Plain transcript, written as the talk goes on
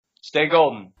Stay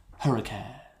golden. Hurricane.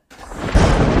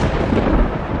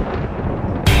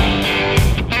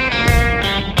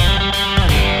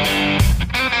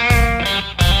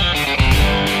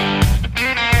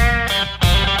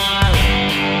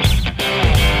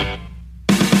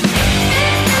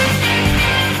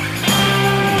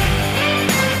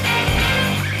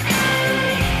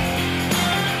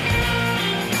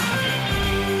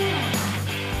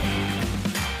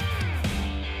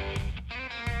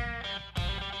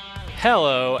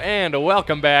 Hello and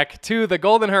welcome back to the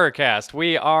Golden Hurricast.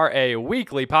 We are a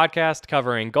weekly podcast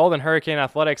covering Golden Hurricane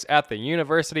athletics at the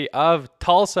University of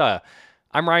Tulsa.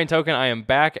 I'm Ryan Token. I am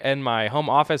back in my home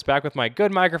office, back with my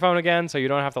good microphone again, so you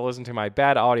don't have to listen to my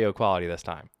bad audio quality this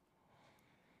time.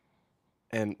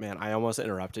 And man, I almost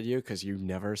interrupted you because you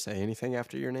never say anything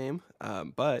after your name.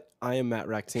 But I am Matt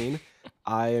Rectine.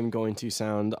 I am going to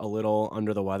sound a little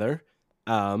under the weather.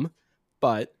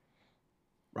 But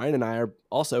Ryan and I are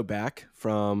also back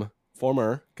from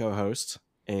former co-host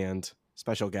and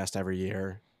special guest every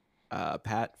year,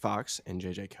 Pat Fox and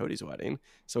JJ Cody's wedding.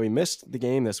 So we missed the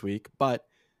game this week, but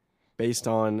based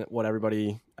on what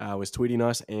everybody was tweeting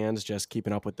us and just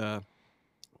keeping up with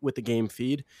the game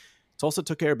feed, Tulsa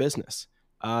took care of business.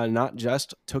 Not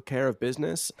just took care of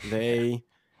business, they,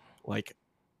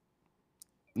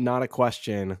 not a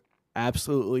question,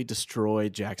 absolutely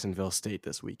destroyed Jacksonville State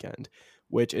this weekend,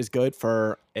 which is good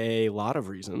for a lot of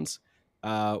reasons.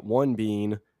 One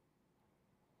being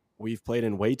we've played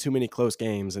in way too many close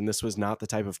games, and this was not the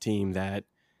type of team that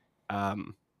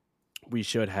we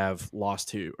should have lost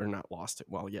to, or not lost to.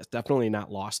 Well, yes, definitely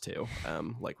not lost to,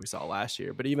 like we saw last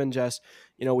year. But even just,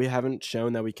 we haven't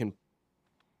shown that we can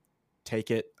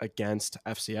take it against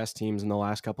FCS teams in the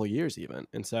last couple of years even.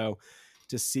 And so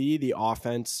to see the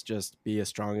offense just be as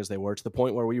strong as they were to the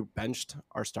point where we benched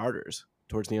our starters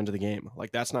towards the end of the game,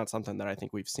 that's not something that I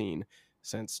think we've seen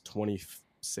since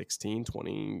 2016,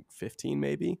 2015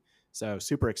 maybe. So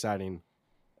super exciting.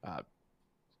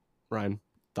 Ryan,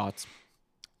 thoughts?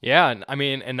 Yeah,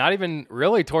 and not even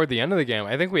really toward the end of the game.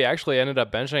 I think we actually ended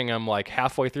up benching him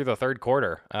halfway through the third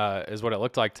quarter, is what it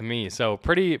looked like to me. So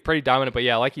pretty dominant. But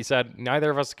yeah, like you said, neither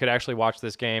of us could actually watch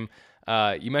this game.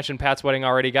 You mentioned Pat's wedding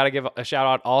already. Got to give a shout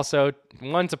out also,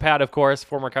 one to Pat, of course,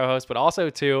 former co-host, but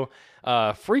also to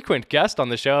frequent guest on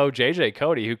the show, JJ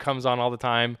Cody, who comes on all the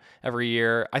time every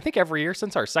year. I think every year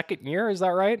since our second year. Is that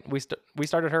right? We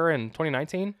started her in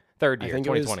 2019, third year, I think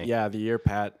 2020. The year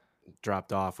Pat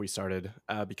dropped off, we started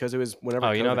because it was whenever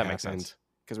COVID that happened, makes sense,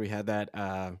 because we had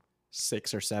that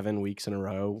 6 or 7 weeks in a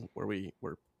row where we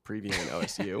were previewing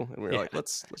OSU and we were like,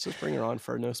 let's just bring her on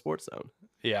for No Sports Zone.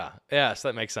 Yes,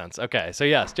 that makes sense. Okay, so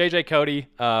yes, JJ Cody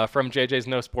from JJ's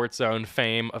No Sports Zone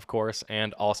fame, of course,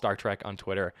 and All Star Trek on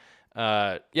Twitter.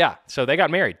 So they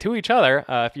got married to each other.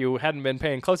 If you hadn't been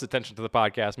paying close attention to the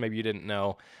podcast, maybe you didn't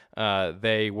know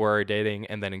they were dating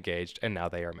and then engaged, and now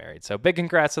they are married. So big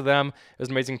congrats to them. It was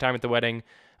an amazing time at the wedding.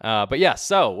 But yeah,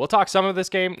 so we'll talk some of this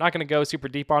game. Not going to go super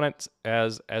deep on it,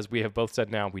 as we have both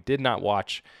said now. We did not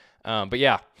watch. But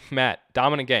yeah, Matt,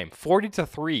 dominant game.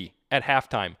 40-3 at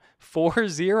halftime.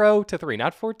 4-0-3,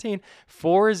 not 14.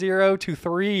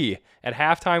 4-0-3 at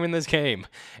halftime in this game,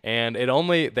 and they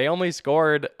only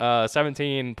scored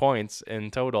 17 points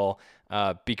in total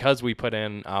because we put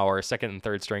in our second and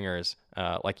third stringers,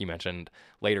 like you mentioned,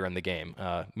 later in the game,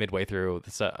 midway through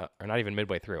the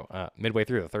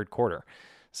third quarter.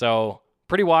 So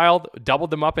pretty wild.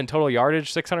 Doubled them up in total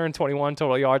yardage, 621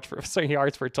 total yards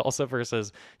for Tulsa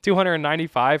versus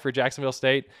 295 for Jacksonville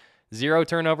State. 0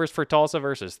 turnovers for Tulsa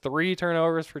versus 3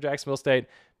 turnovers for Jacksonville State.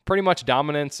 Pretty much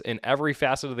dominance in every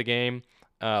facet of the game.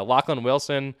 Lachlan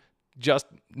Wilson just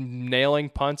nailing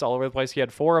punts all over the place. He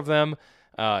had 4 of them.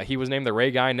 He was named the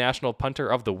Ray Guy National Punter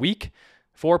of the Week.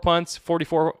 4 punts,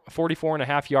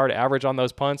 44.5 yard average on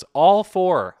those punts. All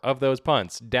 4 of those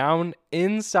punts down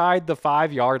inside the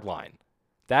 5-yard line.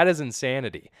 That is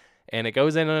insanity. And it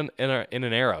goes in an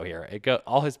arrow here.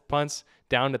 All his punts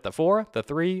down at the 4, the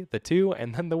 3, the 2,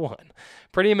 and then the 1.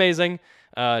 Pretty amazing.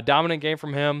 Dominant game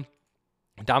from him.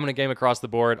 Dominant game across the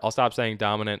board. I'll stop saying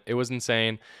dominant. It was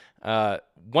insane.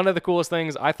 One of the coolest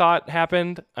things I thought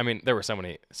happened, there were so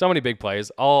many big plays.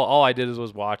 All I did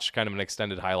was watch kind of an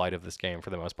extended highlight of this game for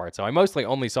the most part. So I mostly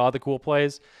only saw the cool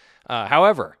plays.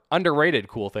 However, underrated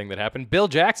cool thing that happened, Bill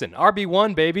Jackson,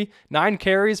 RB1, baby. 9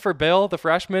 carries for Bill, the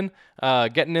freshman,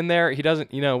 getting in there. He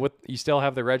doesn't, you still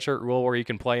have the redshirt rule where you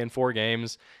can play in 4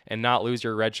 games and not lose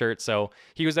your redshirt. So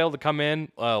he was able to come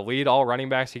in, lead all running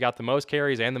backs. He got the most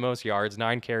carries and the most yards,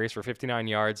 9 carries for 59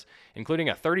 yards, including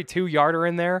a 32-yarder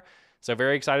in there. So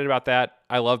very excited about that.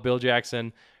 I love Bill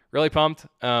Jackson. Really pumped.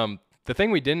 The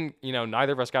thing we didn't,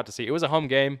 neither of us got to see. It was a home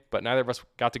game, but neither of us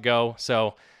got to go,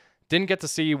 so didn't get to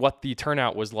see what the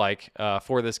turnout was like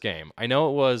for this game. I know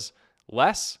it was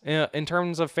less in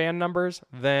terms of fan numbers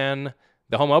than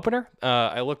the home opener.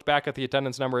 I looked back at the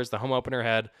attendance numbers. The home opener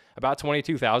had about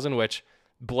 22,000, which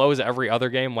blows every other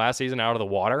game last season out of the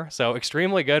water. So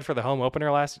extremely good for the home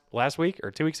opener last week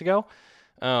or 2 weeks ago.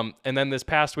 And then this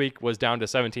past week was down to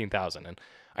 17,000. And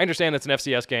I understand it's an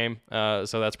FCS game,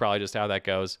 so that's probably just how that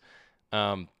goes.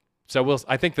 So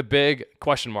I think the big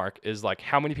question mark is like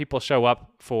how many people show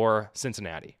up for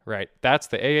Cincinnati, right? That's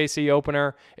the AAC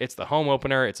opener. It's the home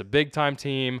opener. It's a big time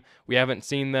team. We haven't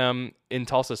seen them in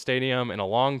Tulsa Stadium in a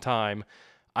long time.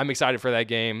 I'm excited for that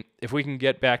game. If we can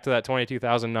get back to that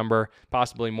 22,000 number,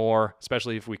 possibly more,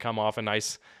 especially if we come off a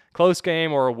nice close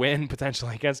game or a win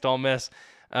potentially against Ole Miss,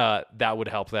 that would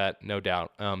help that, no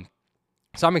doubt.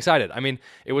 So I'm excited. I mean,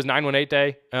 it was 918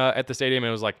 Day at the stadium.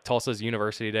 It was like Tulsa's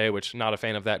University Day, which not a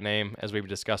fan of that name, as we've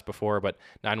discussed before, but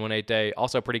 918 Day,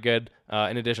 also pretty good.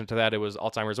 In addition to that, it was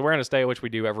Alzheimer's Awareness Day, which we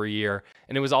do every year.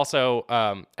 And it was also,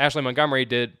 Ashley Montgomery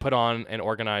did put on and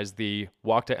organize the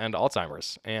Walk to End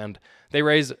Alzheimer's. And they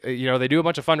raise, they do a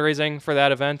bunch of fundraising for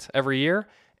that event every year.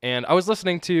 And I was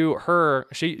listening to her.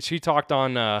 She talked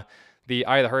on the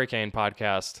Eye of the Hurricane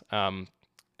podcast,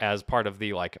 as part of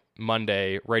the like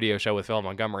Monday radio show with Phil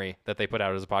Montgomery that they put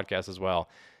out as a podcast as well.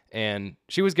 And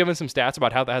she was giving some stats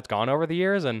about how that's gone over the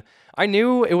years. And I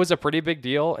knew it was a pretty big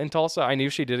deal in Tulsa. I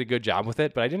knew she did a good job with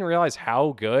it, but I didn't realize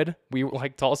how good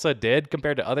Tulsa did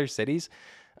compared to other cities.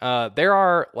 There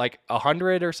are like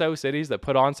 100 or so cities that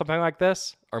put on something like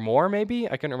this or more, maybe.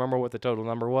 I couldn't remember what the total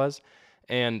number was.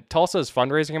 And Tulsa's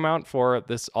fundraising amount for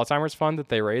this Alzheimer's fund that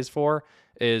they raise for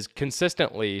is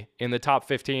consistently in the top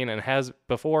 15 and has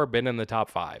before been in the top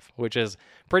 5, which is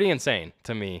pretty insane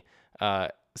to me.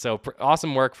 So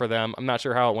awesome work for them. I'm not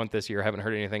sure how it went this year. I haven't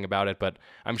heard anything about it, but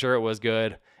I'm sure it was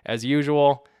good as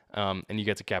usual. And you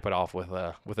get to cap it off with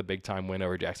a big time win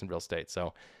over Jacksonville State.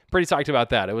 So pretty psyched about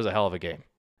that. It was a hell of a game.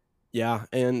 Yeah.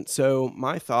 And so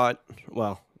my thought,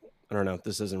 well, I don't know,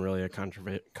 this isn't really a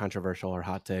controversial or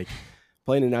hot take.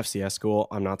 Playing an FCS school,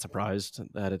 I'm not surprised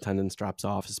that attendance drops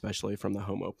off, especially from the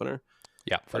home opener.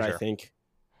 Yeah, but sure. I think,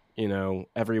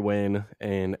 every win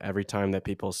and every time that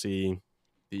people see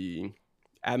the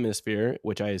atmosphere,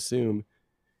 which I assume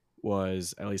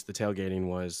was, at least the tailgating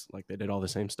was, like they did all the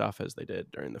same stuff as they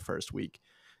did during the first week.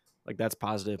 Like that's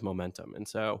positive momentum. And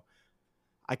so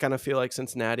I kind of feel like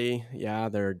Cincinnati, yeah,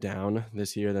 they're down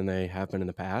this year than they have been in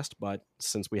the past. But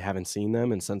since we haven't seen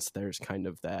them and since there's kind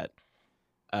of that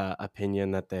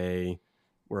opinion that they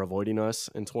were avoiding us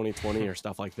in 2020 or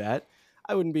stuff like that,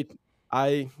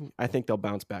 I think they'll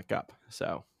bounce back up.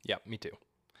 So yeah, me too.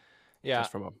 Yeah,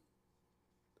 just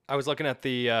I was looking at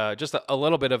the just a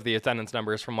little bit of the attendance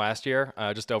numbers from last year,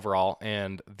 just overall,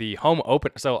 and the home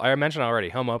open. So I mentioned already,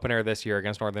 home opener this year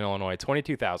against Northern Illinois,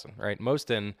 22,000, right?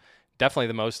 Definitely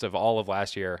the most of all of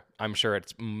last year. I'm sure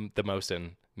it's the most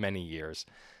in many years.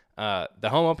 The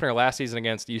home opener last season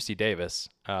against UC Davis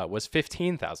was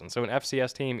 15,000. So an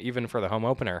FCS team, even for the home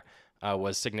opener,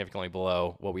 was significantly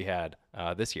below what we had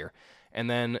this year. And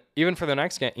then even for the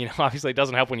next game, obviously it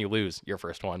doesn't help when you lose your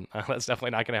first one. That's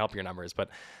definitely not going to help your numbers. But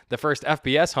the first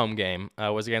FBS home game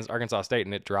was against Arkansas State,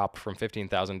 and it dropped from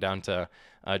 15,000 down to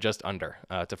just under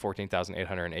to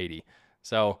 14,880.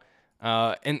 So,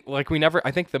 and like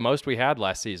I think the most we had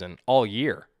last season all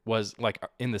year was like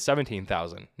in the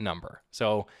 17,000 number.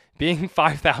 So being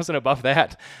 5,000 above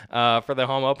that for the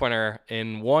home opener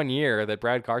in 1 year that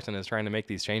Brad Carson is trying to make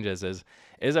these changes is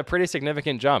a pretty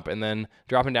significant jump. And then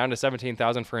dropping down to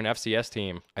 17,000 for an FCS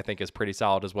team, I think is pretty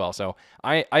solid as well. So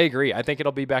I agree. I think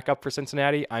it'll be back up for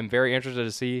Cincinnati. I'm very interested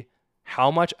to see how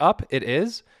much up it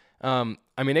is. I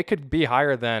mean, it could be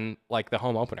higher than like the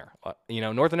home opener.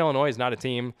 Northern Illinois is not a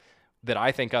team that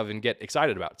I think of and get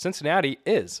excited about. Cincinnati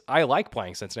is. I like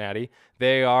playing Cincinnati.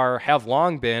 They have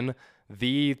long been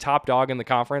the top dog in the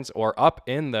conference or up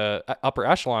in the upper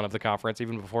echelon of the conference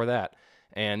even before that.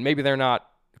 And maybe they're not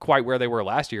quite where they were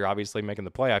last year, obviously making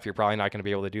the playoff. You're probably not going to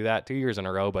be able to do that 2 years in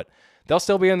a row, but they'll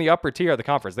still be in the upper tier of the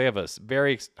conference. They have a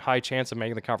very high chance of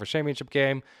making the conference championship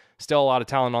game. Still a lot of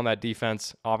talent on that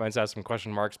defense. Offense has some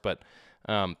question marks, but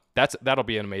that'll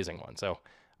be an amazing one. So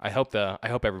I hope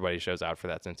everybody shows out for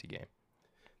that Cincy game.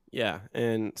 Yeah,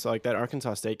 and so like that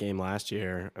Arkansas State game last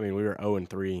year, I mean, we were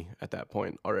 0-3 at that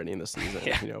point already in the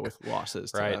season, with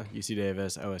losses to UC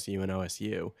Davis, OSU, and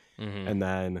OSU. Mm-hmm. And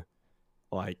then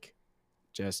like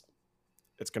just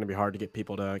it's going to be hard to get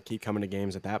people to keep coming to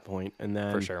games at that point. And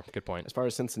then for sure, good point. As far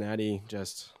as Cincinnati,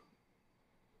 just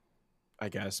I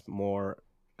guess more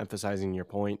emphasizing your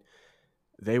point,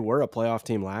 they were a playoff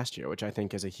team last year, which I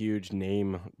think is a huge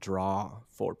name draw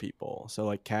for people. So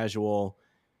like casual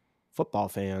football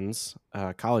fans,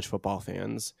 college football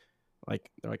fans,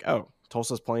 like they're like, oh,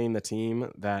 Tulsa's playing the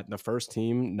team that the first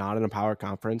team not in a power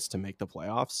conference to make the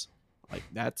playoffs. Like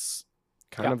that's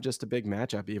kind Yeah, of just a big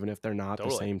matchup, even if they're not the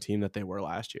totally. same team that they were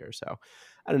last year. So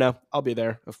I don't know. I'll be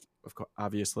there, of course,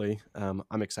 obviously.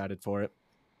 I'm excited for it,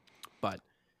 but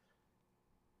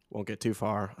won't get too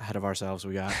far ahead of ourselves.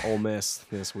 We got Ole Miss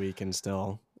this week and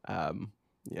still,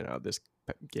 this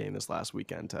game this last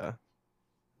weekend to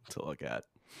look at.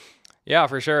 Yeah,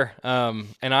 for sure. And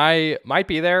I might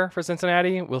be there for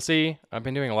Cincinnati. We'll see. I've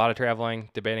been doing a lot of traveling,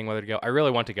 debating whether to go. I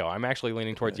really want to go. I'm actually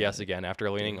leaning towards yes again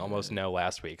after leaning almost no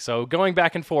last week. So going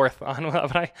back and forth on,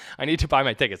 but I need to buy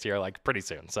my tickets here like pretty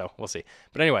soon. So we'll see.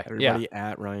 But anyway, Everybody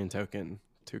at Ryan Token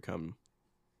to come.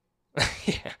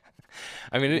 yeah.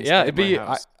 I mean, yeah, it'd be.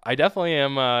 I definitely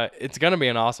am. It's gonna be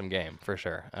an awesome game for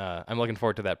sure. I'm looking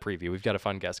forward to that preview. We've got a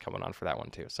fun guest coming on for that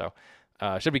one too. So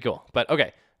should be cool. But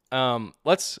okay.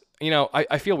 Let's,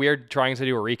 I feel weird trying to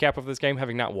do a recap of this game,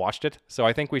 having not watched it. So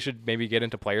I think we should maybe get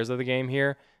into players of the game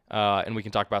here, and we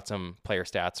can talk about some player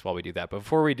stats while we do that. But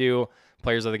before we do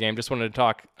players of the game, just wanted to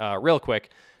talk real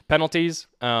quick. Penalties.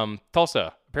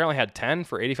 Tulsa apparently had 10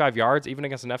 for 85 yards, even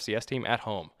against an FCS team at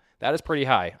home. That is pretty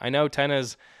high. I know 10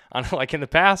 is, like in the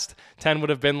past, 10 would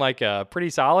have been like a pretty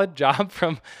solid job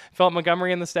from Philip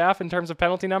Montgomery and the staff in terms of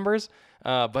penalty numbers.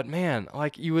 But man,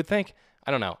 like you would think, I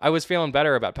don't know. I was feeling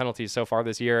better about penalties so far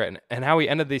this year, and how we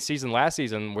ended the season last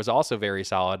season was also very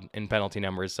solid in penalty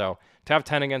numbers. So to have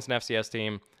 10 against an FCS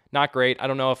team, not great. I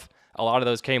don't know if a lot of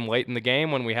those came late in the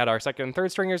game when we had our second and third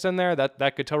stringers in there.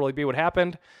 That could totally be what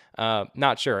happened.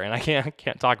 Not sure, and I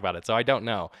can't talk about it, so I don't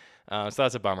know. So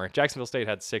that's a bummer. Jacksonville State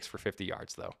had 6 for 50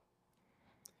 yards, though.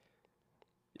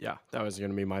 Yeah, that was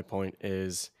going to be my point,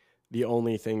 is the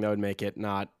only thing that would make it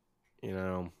not,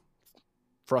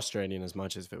 frustrating as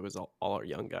much as if it was all our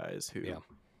young guys who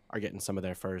are getting some of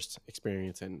their first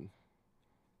experience in,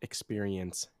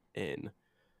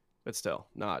 but still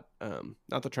not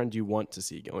the trend you want to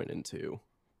see going into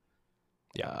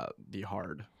the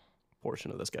hard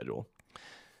portion of the schedule.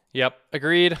 Yep,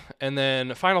 agreed. And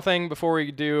then final thing before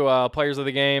we do players of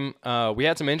the game, we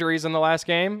had some injuries in the last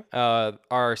game.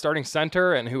 Our starting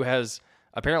center, and who has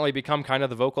apparently become kind of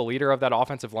the vocal leader of that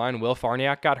offensive line, Will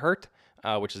Farniak, got hurt,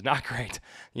 which is not great.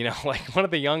 Like one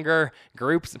of the younger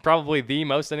groups, probably the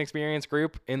most inexperienced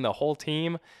group in the whole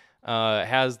team,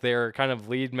 has their kind of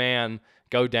lead man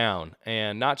go down.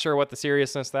 And not sure what the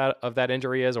seriousness of that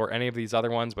injury is or any of these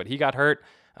other ones, but he got hurt.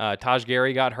 Taj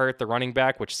Gary got hurt, the running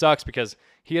back, which sucks because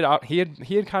he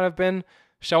had kind of been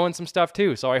showing some stuff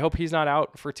too. So I hope he's not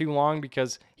out for too long,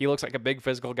 because he looks like a big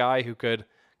physical guy who could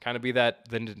kind of be that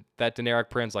Deneric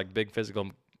Prince, like big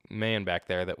physical man back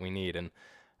there that we need. And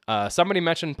somebody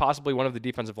mentioned possibly one of the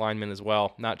defensive linemen as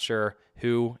well. Not sure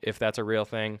who, if that's a real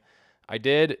thing. I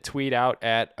did tweet out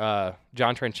at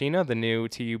John Tranchina, the new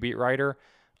TU beat writer,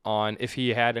 on if he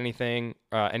had anything,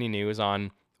 any news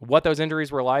on what those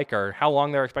injuries were like, or how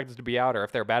long they're expected to be out, or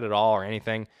if they're bad at all or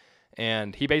anything.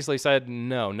 And he basically said,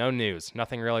 no news,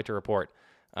 nothing really to report.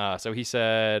 So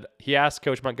he asked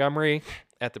Coach Montgomery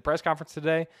at the press conference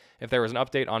today if there was an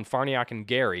update on Farniak and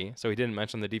Gary. So he didn't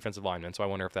mention the defensive lineman, so I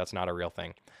wonder if that's not a real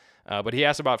thing. But he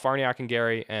asked about Farniak and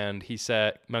Gary, and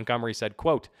Montgomery said,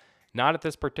 quote, "Not at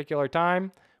this particular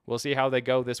time. We'll see how they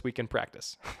go this week in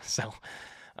practice." So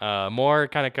more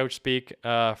kind of coach speak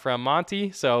from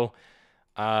Monty. So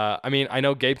I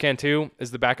know Gabe Cantu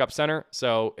is the backup center.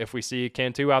 So if we see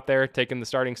Cantu out there taking the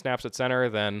starting snaps at center,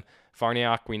 then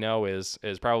Farniak, we know, is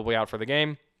probably out for the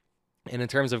game. And in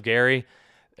terms of Gary,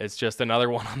 it's just another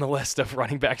one on the list of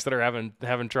running backs that are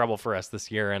having trouble for us this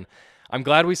year. And I'm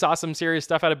glad we saw some serious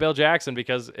stuff out of Bill Jackson,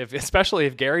 because especially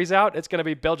if Gary's out, it's going to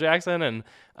be Bill Jackson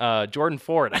and Jordan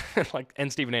Ford,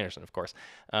 and Steven Anderson, of course.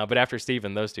 But after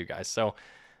Steven, those two guys. So,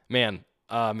 man,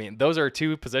 those are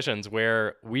two positions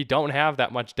where we don't have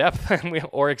that much depth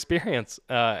or experience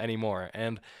anymore.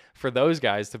 And for those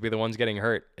guys to be the ones getting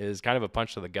hurt is kind of a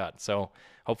punch to the gut. So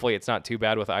hopefully it's not too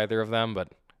bad with either of them, but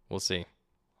we'll see.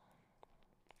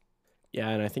 Yeah,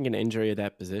 and I think an injury at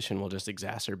that position will just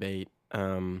exacerbate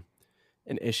an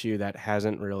issue that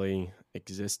hasn't really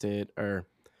existed, or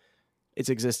it's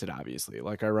existed, obviously.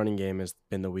 Like, our running game has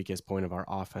been the weakest point of our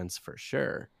offense for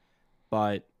sure.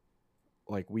 But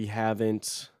like, we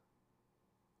haven't,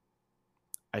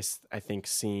 I think,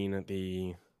 seen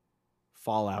the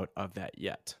fallout of that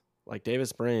yet. Like,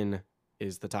 Davis Brin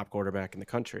is the top quarterback in the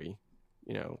country,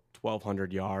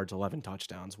 1,200 yards, 11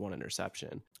 touchdowns, 1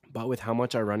 interception. But with how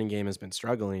much our running game has been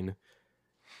struggling,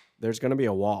 there's going to be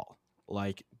a wall.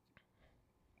 Like,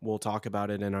 we'll talk about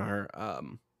it in our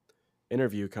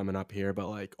interview coming up here, but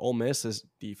like Ole Miss's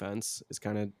defense is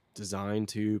kind of designed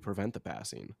to prevent the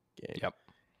passing game. Yep.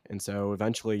 And so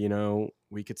eventually, you know,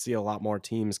 we could see a lot more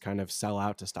teams kind of sell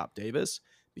out to stop Davis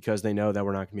because they know that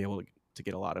we're not going to be able to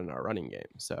get a lot in our running game.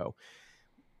 So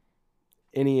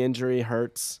any injury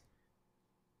hurts.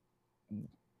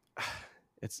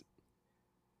 It's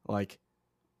like,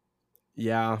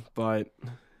 yeah, but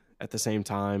at the same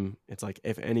time, it's like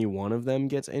if any one of them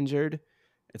gets injured,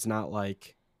 it's not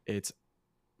like it's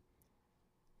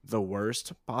the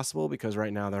worst possible because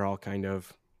right now they're all kind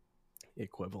of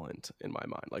equivalent in my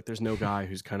mind. Like there's no guy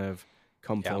who's kind of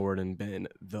come forward and been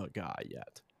the guy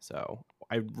yet. So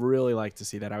I really like to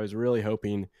see that. I was really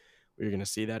hoping we were going to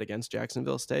see that against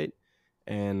Jacksonville State.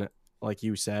 And like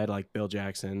you said, like Bill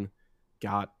Jackson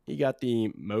got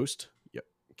the most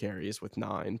carries with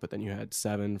 9, but then you had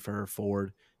 7 for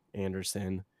Ford,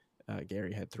 Anderson.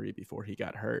 Gary had 3 before he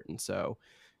got hurt. And so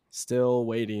still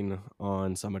waiting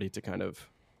on somebody to kind of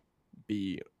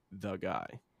be the guy.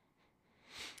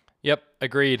 Yep,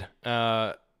 agreed.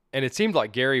 And it seemed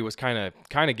like Gary was kind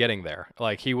of getting there.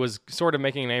 Like he was sort of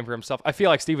making a name for himself. I feel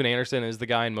like Steven Anderson is the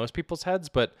guy in most people's heads,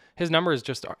 but his numbers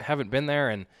just haven't been there.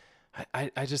 And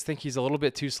I just think he's a little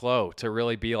bit too slow to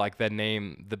really be like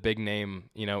the big name,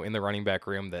 you know, in the running back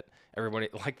room that everybody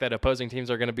like that opposing teams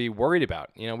are going to be worried about.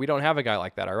 You know, we don't have a guy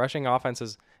like that. Our rushing offense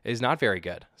is not very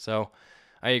good. So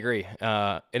I agree.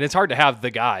 And it's hard to have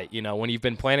the guy, you know, when you've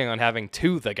been planning on having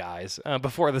 2 the guys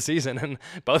before the season and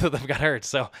both of them got hurt.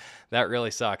 So that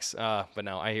really sucks. But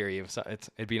no, I hear you. So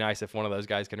it'd be nice if one of those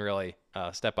guys can really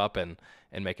step up and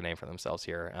make a name for themselves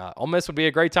here. Ole Miss would be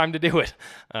a great time to do it.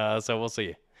 So we'll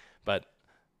see. But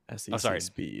SEC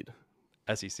speed.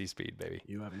 SEC speed, baby.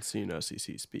 You haven't seen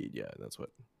SEC speed yet. That's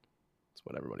what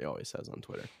everybody always says on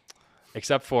Twitter.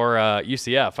 Except for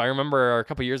UCF. I remember a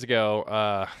couple years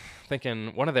ago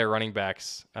thinking one of their running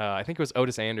backs, I think it was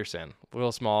Otis Anderson, a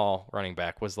little small running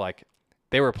back, was like,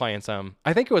 they were playing some,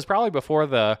 I think it was probably before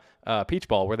the Peach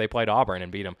Bowl where they played Auburn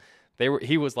and beat them.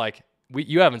 He was like,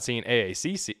 you haven't seen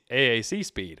AAC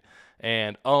speed.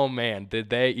 And, oh, man, did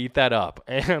they eat that up.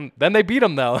 And then they beat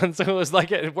him, though. And so it was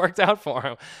like it worked out for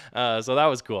him. So that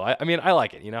was cool. I mean, I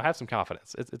like it. You know, have some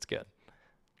confidence. It's good.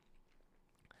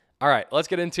 All right, let's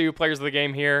get into players of the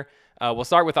game here. We'll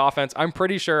start with offense. I'm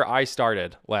pretty sure I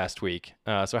started last week.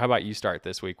 So how about you start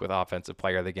this week with offensive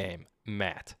player of the game,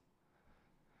 Matt?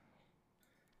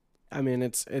 I mean,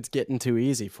 it's getting too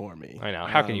easy for me. I know.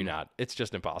 How can you not? It's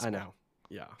just impossible. I know.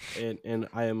 Yeah. And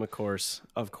I am, of course,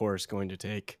 going to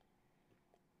take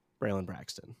Braylon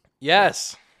Braxton.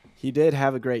 Yes. He did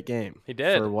have a great game. He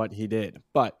did. For what he did.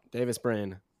 But Davis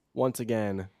Brin, once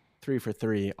again, 3 for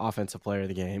 3, offensive player of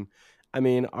the game. I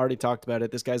mean, already talked about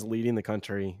it. This guy's leading the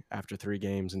country after 3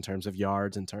 games in terms of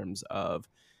yards, in terms of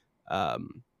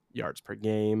yards per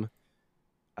game.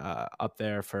 Up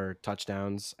there for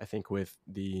touchdowns, I think, with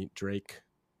the Drake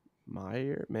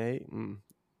May.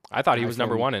 I thought he was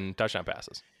number 1 in touchdown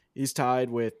passes. He's tied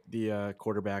with the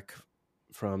quarterback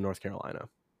from North Carolina.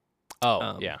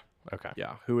 Oh, yeah. Okay.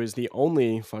 Yeah, who is the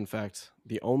only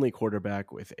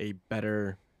quarterback with a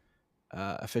better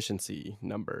efficiency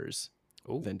numbers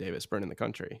than Davis Brin in the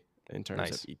country in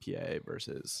terms of EPA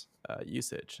versus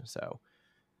usage. So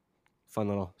fun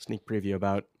little sneak preview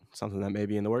about something that may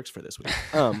be in the works for this week.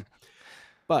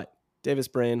 But Davis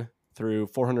Brin threw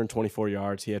 424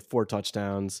 yards. He had 4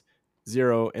 touchdowns,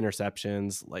 0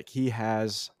 interceptions. Like, he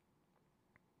has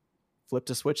flipped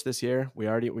a switch this year.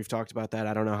 We've talked about that.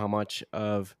 I don't know how much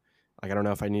of, like, I don't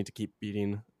know if I need to keep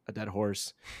beating a dead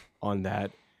horse on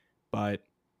that, but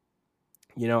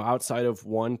you know, outside of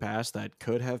one pass that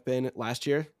could have been last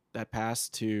year, that pass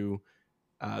to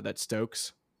that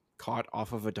Stokes caught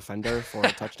off of a defender for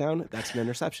a touchdown, that's an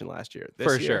interception last year.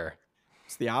 This year, sure.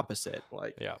 It's the opposite.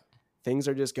 Like, yeah, things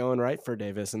are just going right for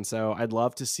Davis, and so I'd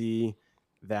love to see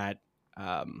that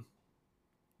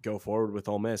go forward with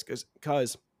Ole Miss,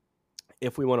 because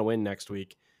if we want to win next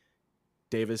week,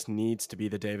 Davis needs to be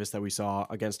the Davis that we saw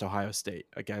against Ohio State.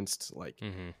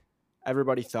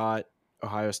 Everybody thought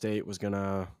Ohio State was going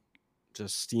to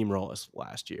just steamroll us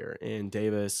last year, and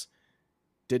Davis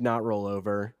did not roll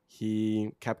over.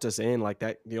 He kept us in like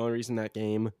that. The only reason that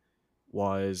game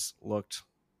looked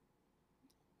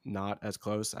not as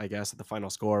close, I guess, at the final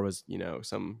score was, you know,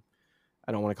 some,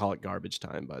 I don't want to call it garbage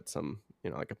time, but some, you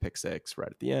know, like a pick 6 right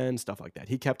at the end, stuff like that.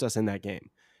 He kept us in that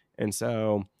game. And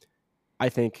so I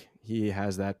think he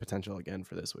has that potential again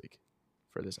for this week,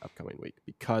 for this upcoming week,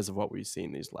 because of what we've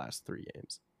seen these last 3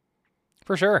 games.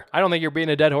 For sure. I don't think you're being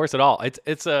a dead horse at all.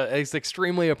 It's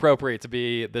extremely appropriate to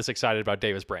be this excited about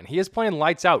Davis Brin. He is playing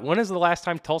lights out. When is the last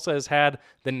time Tulsa has had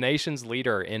the nation's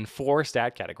leader in 4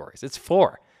 stat categories? It's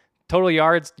 4. Total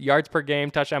yards, yards per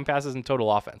game, touchdown passes, and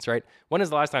total offense, right? When is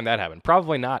the last time that happened?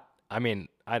 Probably not. I mean,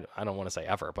 I don't want to say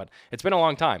ever, but it's been a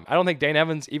long time. I don't think Dane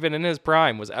Evans, even in his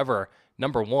prime, was ever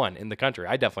number 1 in the country.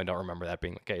 I definitely don't remember that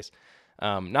being the case.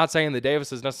 Not saying that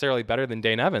Davis is necessarily better than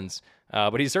Dane Evans,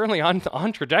 but he's certainly on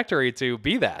trajectory to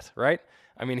be that, right?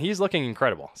 I mean, he's looking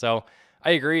incredible. So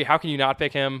I agree. How can you not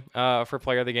pick him for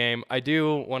player of the game? I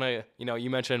do want to, you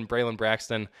mentioned Braylon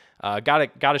Braxton.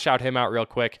 Got to shout him out real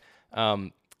quick.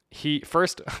 He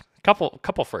first,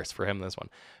 couple firsts for him this one.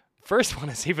 First one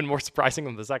is even more surprising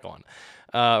than the second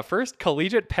one. First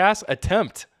collegiate pass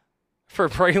attempt for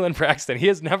Braylon Braxton. He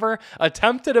has never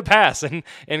attempted a pass in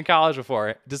college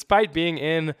before, despite being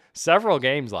in several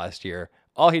games last year.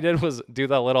 All he did was do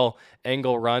the little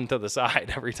angle run to the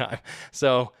side every time.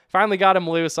 So finally got him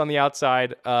loose on the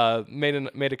outside,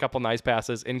 made a couple nice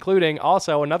passes, including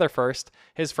also another first,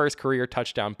 his first career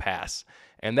touchdown pass.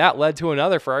 And that led to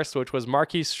another first, which was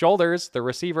Marquise Shoulders, the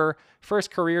receiver,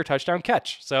 first career touchdown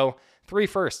catch. So 3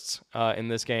 firsts in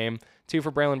this game, 2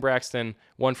 for Braylon Braxton,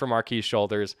 1 for Marquise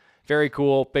Shoulders. Very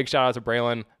cool. Big shout out to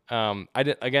Braylon. I'm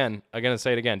gonna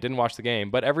say it again, didn't watch the game,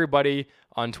 but everybody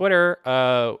on Twitter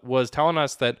was telling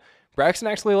us that Braxton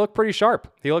actually looked pretty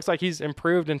sharp. He looks like he's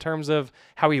improved in terms of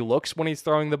how he looks when he's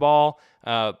throwing the ball,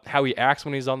 how he acts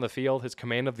when he's on the field, his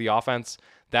command of the offense.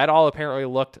 That all apparently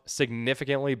looked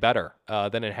significantly better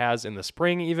than it has in the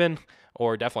spring even,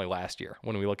 or definitely last year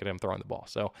when we look at him throwing the ball.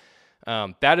 So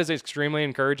that is extremely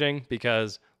encouraging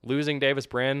because losing Davis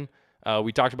Brin,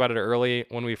 we talked about it early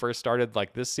when we first started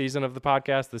like this season of the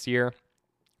podcast this year.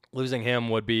 Losing him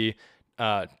would be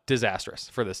disastrous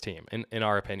for this team, in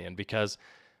our opinion, because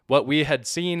what we had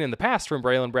seen in the past from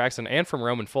Braylon Braxton and from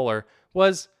Roman Fuller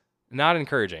was not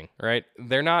encouraging, right?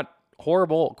 They're not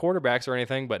horrible quarterbacks or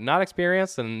anything, but not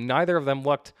experienced, and neither of them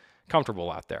looked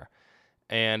comfortable out there.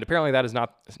 And apparently that is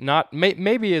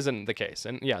maybe isn't the case.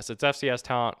 And yes, it's FCS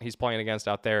talent he's playing against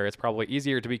out there. It's probably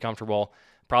easier to be comfortable.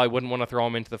 Probably wouldn't want to throw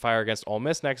him into the fire against Ole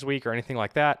Miss next week or anything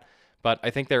like that. But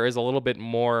I think there is a little bit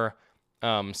more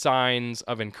signs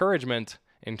of encouragement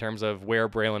in terms of where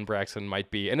Braylon Braxton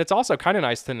might be. And it's also kind of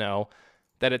nice to know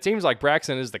that it seems like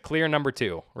Braxton is the clear number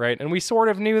 2, right? And we sort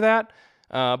of knew that,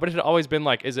 but it had always been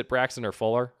like, is it Braxton or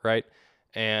Fuller, right?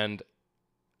 And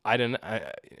I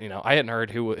hadn't heard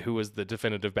who was the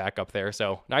definitive backup there.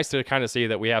 So nice to kind of see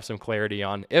that we have some clarity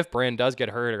on if Brin does get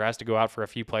hurt or has to go out for a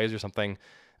few plays or something,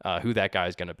 who that guy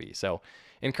is going to be. So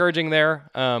encouraging there.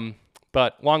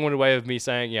 But long-winded way of me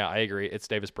saying, yeah, I agree. It's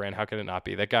Davis Brin. How can it not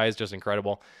be? That guy is just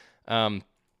incredible.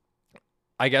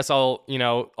 I guess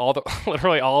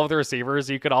literally all of the receivers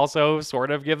you could also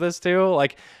sort of give this to.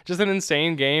 Like, just an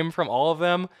insane game from all of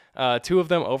them. 2 of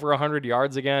them over 100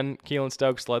 yards again. Keelan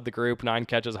Stokes led the group, 9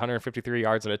 catches, 153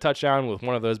 yards and a touchdown, with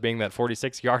one of those being that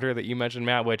 46-yarder that you mentioned,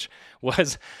 Matt, which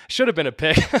should have been a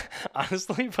pick,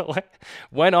 honestly, but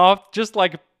went off, just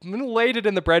like laid it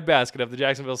in the breadbasket of the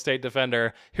Jacksonville State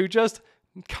defender, who just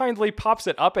kindly pops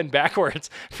it up and backwards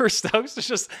for Stokes to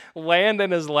just land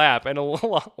in his lap and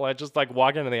just like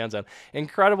walk into the end zone.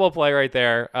 Incredible play right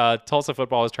there. Tulsa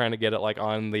football was trying to get it like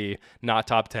on the not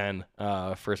top 10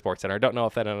 for SportsCenter. I don't know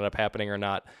if that ended up happening or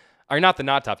not. Or not the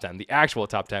not top 10, the actual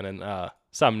top 10. And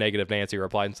some negative Nancy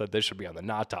replied and said this should be on the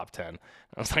not top 10.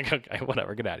 I was like, okay,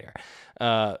 whatever, get out of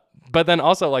here. But then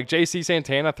also like JC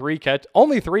Santana,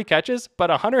 only 3 catches, but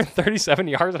 137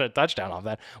 yards and a touchdown off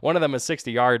that. One of them a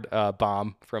 60-yard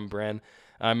bomb from Brin.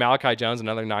 Malachi Jones,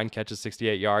 another 9 catches,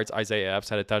 68 yards. Isaiah Epps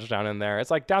had a touchdown in there.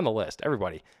 It's like down the list,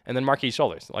 everybody. And then Marquise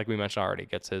Shoulders, like we mentioned already,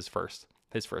 gets his first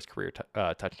career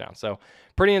touchdown. So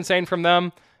pretty insane from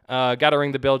them. Got to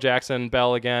ring the Bill Jackson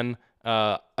bell again.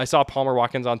 I saw Palmer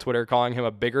Watkins on Twitter calling him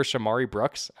a bigger Shamari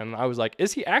Brooks. And I was like,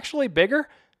 is he actually bigger?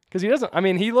 Because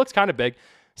he looks kind of big.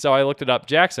 So I looked it up.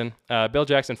 Bill Jackson,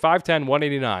 5'10",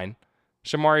 189.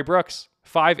 Shamari Brooks,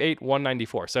 5'8",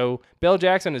 194. So Bill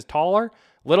Jackson is taller,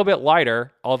 a little bit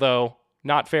lighter, although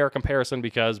not fair comparison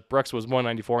because Brooks was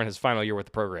 194 in his final year with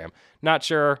the program. Not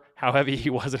sure how heavy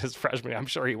he was in his freshman. I'm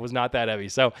sure he was not that heavy.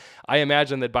 So I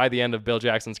imagine that by the end of Bill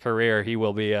Jackson's career, he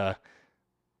will be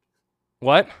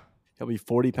what? He'll be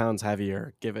 40 pounds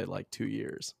heavier. Give it like 2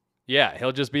 years. Yeah,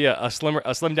 he'll just be a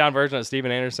slim down version of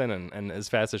Steven Anderson and as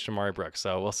fast as Shamari Brooks.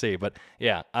 So we'll see. But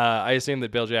yeah, I assume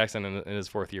that Bill Jackson in his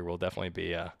 4th year will definitely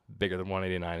be bigger than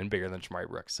 189 and bigger than Shamari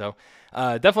Brooks. So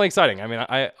definitely exciting. I mean,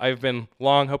 I've been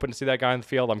long hoping to see that guy in the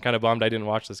field. I'm kind of bummed I didn't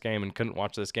watch this game and couldn't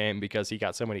watch this game because he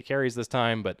got so many carries this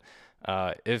time. But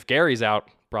if Gary's out,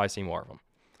 probably see more of him.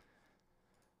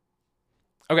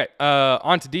 Okay,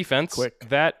 on to defense. Quick.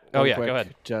 Go quick,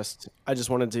 ahead. I just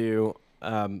wanted to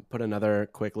put another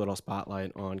quick little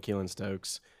spotlight on Keelan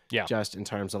Stokes. Yeah. Just in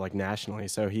terms of like nationally.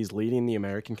 So he's leading the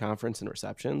American Conference in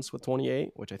receptions with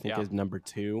 28, which I think is number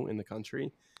 2 in the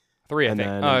country. 3, I And think.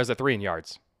 then Is it 3 in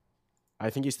yards? I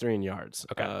think he's 3 in yards.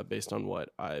 Okay. Based on what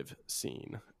I've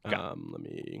seen.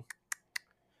 Okay.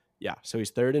 Yeah, so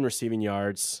he's 3rd in receiving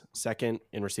yards, 2nd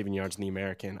in receiving yards in the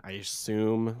American. I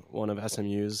assume one of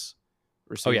SMU's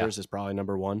receivers is probably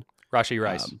number 1. Rashee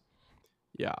Rice.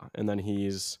 Yeah, and then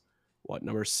he's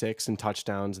number 6 in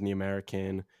touchdowns in the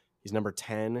American. He's number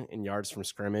 10 in yards from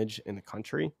scrimmage in the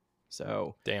country.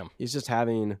 So damn, he's just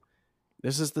having.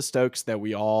 This is the Stokes that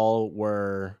we all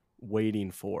were waiting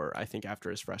for, I think,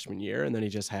 after his freshman year, and then he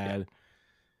just had,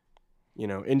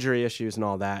 injury issues and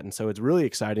all that, and so it's really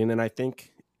exciting. And I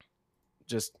think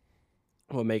just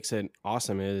what makes it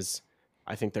awesome is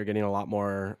I think they're getting a lot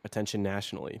more attention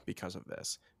nationally because of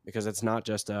this. Because it's not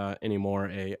just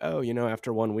anymore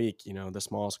after 1 week, the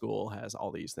small school has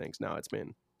all these things. Now it's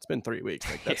been 3 weeks.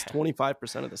 Like that's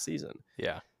 25% of the season.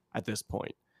 Yeah. At this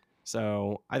point.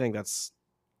 So I think that's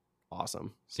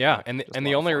awesome. So yeah, and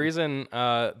the only reason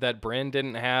that Bryn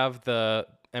didn't have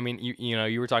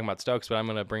you were talking about Stokes, but I'm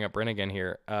going to bring up Bryn again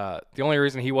here. The only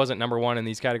reason he wasn't number 1 in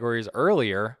these categories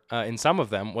earlier, in some of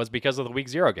them, was because of the week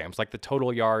 0 games, like the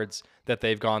total yards that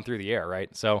they've gone through the air,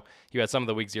 right? So you had some of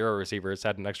the week 0 receivers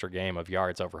had an extra game of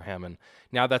yards over him, and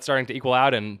now that's starting to equal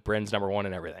out, and Bryn's number 1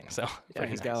 in everything. So yeah,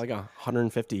 he's got like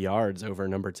 150 yards over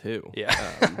number 2. Yeah,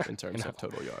 in terms of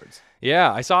total yards.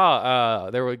 Yeah, I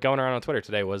saw they were going around on Twitter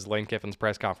today was Lane Kiffin's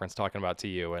press conference talking about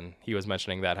TU, and he was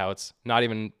mentioning that how it's not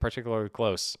even particularly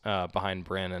close behind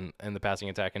Bryn and the passing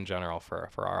attack in general for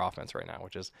our offense right now,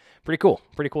 which is pretty cool.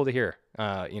 Pretty cool to hear.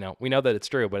 We know that it's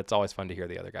true, but it's always fun to hear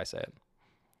the other guy say it.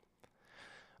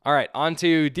 All right, on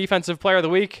to Defensive Player of the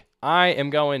Week. I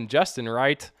am going Justin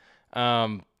Wright.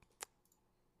 Couple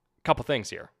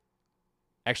things here.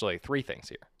 Actually, 3 things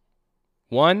here.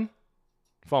 1,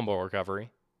 fumble recovery.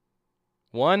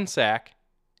 1 sack,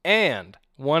 and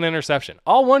 1 interception.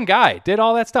 All one guy did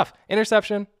all that stuff.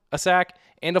 Interception, a sack,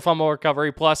 and a fumble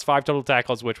recovery, plus 5 total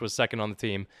tackles, which was second on the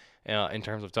team in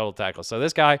terms of total tackles. So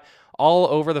this guy, all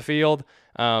over the field.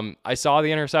 I saw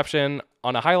the interception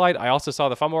on a highlight. I also saw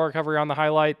the fumble recovery on the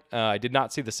highlight. I did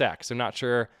not see the sack, so not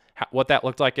sure what that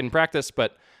looked like in practice,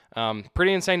 but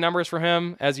pretty insane numbers for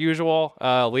him, as usual,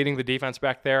 leading the defense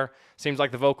back there. Seems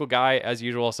like the vocal guy, as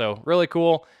usual, so really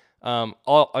cool.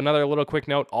 Another little quick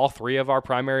note, all 3 of our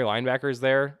primary linebackers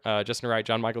there, Justin Wright,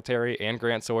 John Michael Terry, and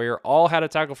Grant Sawyer, all had a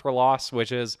tackle for loss,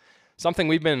 which is something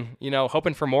we've been,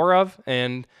 hoping for more of.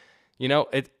 And,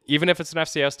 even if it's an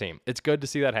FCS team, it's good to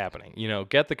see that happening.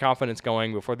 Get the confidence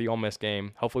going before the Ole Miss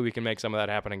game. Hopefully we can make some of that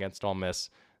happen against Ole Miss.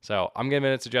 So I'm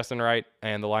giving it to Justin Wright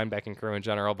and the linebacking crew in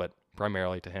general, but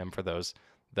primarily to him for those,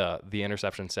 the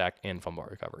interception, sack, and fumble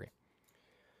recovery.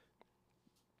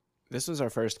 This was our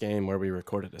first game where we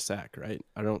recorded a sack, right?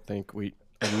 I don't think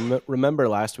I remember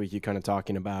last week you kind of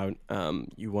talking about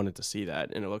you wanted to see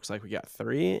that, and it looks like we got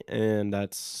 3, and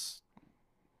that's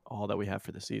all that we have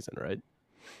for the season, right?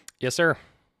 Yes, sir.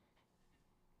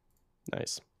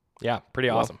 Nice. Yeah, pretty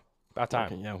awesome. About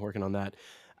time. Working on that.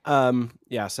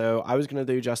 So I was going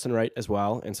to do Justin Wright as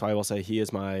well, and so I will say he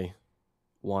is my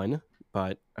 1,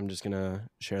 but I'm just going to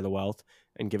share the wealth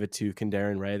and give it to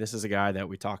Kendaren Ray. This is a guy that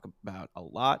we talk about a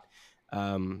lot.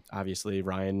 Obviously,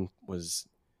 Ryan was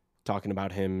talking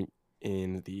about him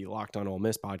in the Locked on Ole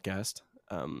Miss podcast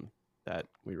that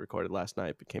we recorded last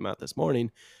night but came out this morning.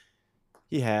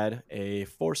 He had a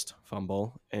forced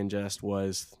fumble and just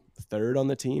was 3rd on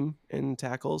the team in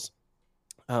tackles.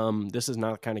 This is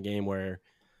not the kind of game where,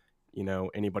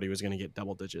 anybody was going to get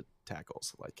double-digit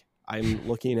tackles. Like, I'm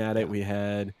looking at it, we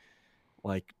had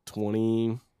like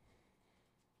 20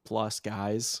 plus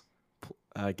guys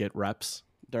get reps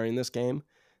during this game,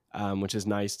 which is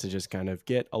nice to just kind of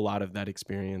get a lot of that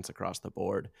experience across the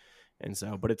board. And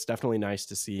so, but it's definitely nice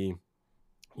to see,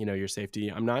 your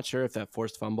safety. I'm not sure if that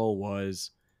forced fumble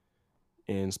was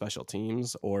in special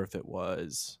teams or if it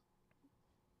was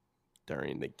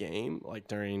during the game, like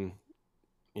during,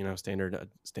 standard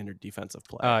defensive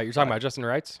play. You're talking about Justin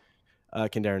Wright's?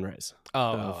 Kendaren Ray's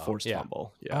forced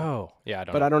fumble. Yeah. Oh, yeah.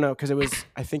 I don't know, because it was.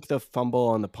 I think the fumble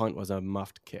on the punt was a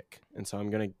muffed kick, and so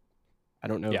I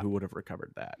don't know who would have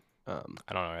recovered that. I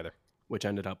don't know either. Which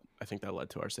ended up, I think that led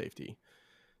to our safety,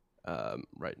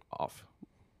 right off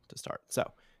to start. So,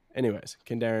 anyways,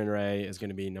 Kendaren Ray is going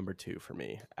to be number 2 for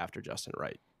me after Justin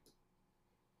Wright.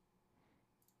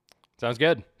 Sounds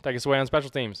good. Take us away on special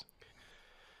teams.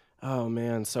 Oh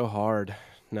man, so hard.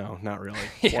 No, not really.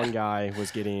 One guy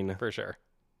was getting for sure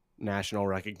national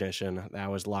recognition. That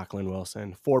was Lachlan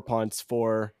Wilson. 4 punts,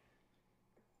 4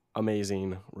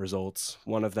 amazing results.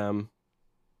 One of them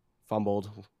fumbled,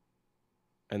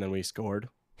 and then we scored,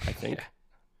 I think.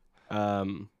 Yeah.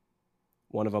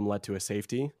 One of them led to a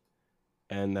safety,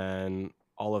 and then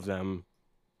all of them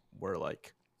were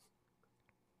like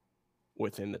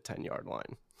within the 10-yard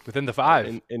line. Within the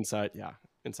 5. Inside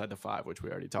the 5, which we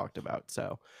already talked about.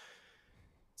 So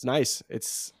it's nice.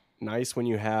 It's nice when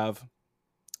you have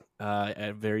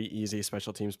a very easy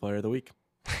special teams player of the week.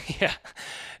 Yeah,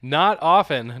 not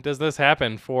often does this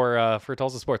happen for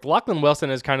Tulsa Sports. Lachlan Wilson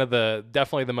is kind of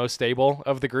definitely the most stable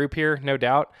of the group here, no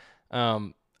doubt.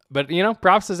 But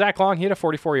props to Zach Long. He had a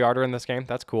 44-yarder in this game.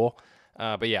 That's cool.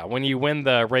 But yeah, when you win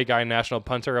the Ray Guy National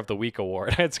Punter of the Week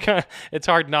award, it's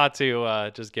hard not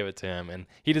to just give it to him, and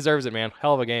he deserves it, man.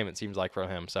 Hell of a game it seems like from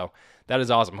him. So that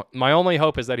is awesome. My only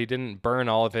hope is that he didn't burn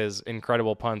all of his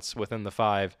incredible punts within the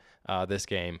 5 this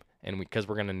game, and because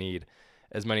we're going to need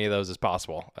as many of those as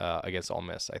possible against Ole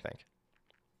Miss, I think.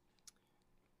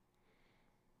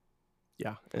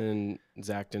 Yeah, and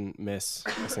Zach didn't miss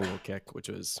a single kick, which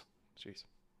was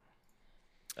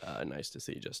nice to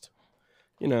see. Just,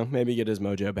 maybe get his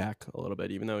mojo back a little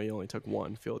bit, even though he only took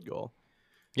 1 field goal.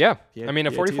 Yeah, I mean,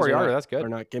 a 44-yarder, that's good. They're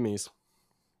not gimmies.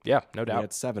 Yeah, no doubt. He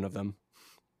had 7 of them.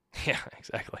 Yeah,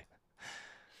 exactly.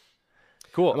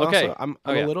 Cool, okay. Also, I'm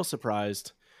a little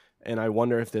surprised, and I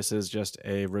wonder if this is just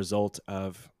a result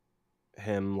of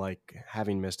him like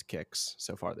having missed kicks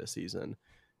so far this season,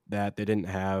 that they didn't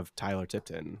have Tyler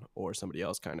Tipton or somebody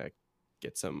else kind of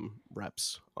get some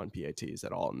reps on PATs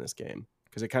at all in this game,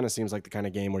 because it kind of seems like the kind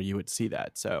of game where you would see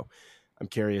that. So I'm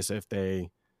curious if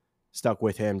they stuck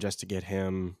with him just to get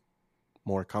him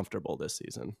more comfortable this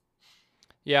season.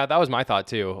 Yeah, that was my thought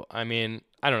too. I mean,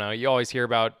 I don't know. You always hear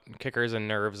about kickers and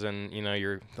nerves, and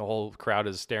the whole crowd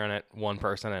is staring at one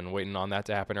person and waiting on that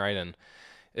to happen, right? And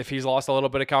if he's lost a little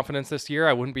bit of confidence this year,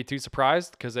 I wouldn't be too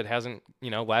surprised, because it hasn't.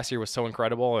 Last year was so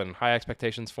incredible and high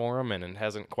expectations for him, and it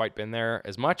hasn't quite been there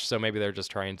as much. So maybe they're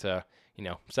just trying to,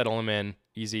 settle him in,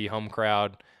 easy home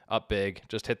crowd, up big,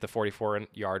 just hit the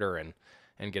 44-yarder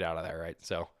and get out of there, right?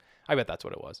 So I bet that's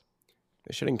what it was.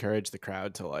 They should encourage the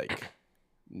crowd to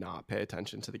not pay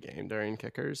attention to the game during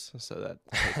kickers, so that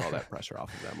takes all that pressure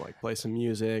off of them. Like, play some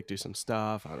music, do some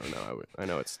stuff. I don't know. I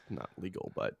know it's not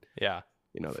legal, but yeah,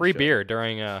 free beer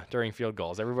during field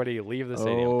goals. Everybody leave the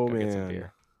stadium. Go get some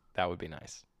beer. That would be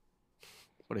nice.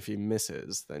 But if he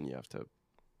misses, then you have to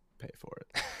pay for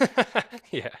it.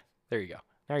 Yeah, there you go.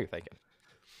 Now you're thinking.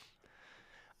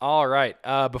 All right.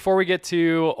 Before we get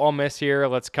to Ole Miss here,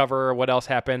 let's cover what else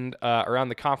happened around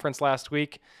the conference last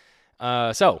week.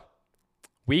 So,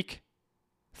 week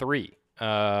 3.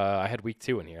 I had week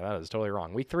 2 in here. That was totally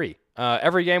wrong. Week 3.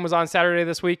 Every game was on Saturday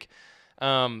this week.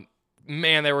 Man,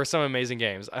 there were some amazing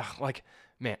games.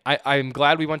 I'm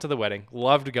glad we went to the wedding.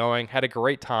 Loved going. Had a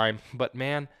great time. But,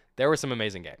 man, there were some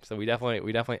amazing games. So we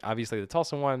definitely, obviously the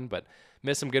Tulsa one, but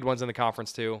missed some good ones in the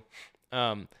conference too.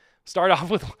 Start off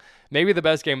with maybe the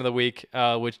best game of the week,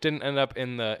 which didn't end up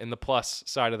in the plus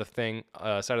side of the thing,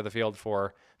 side of the field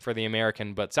for the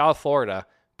American, but South Florida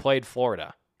played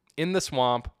Florida in the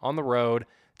swamp on the road,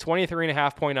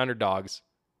 23.5 point underdogs.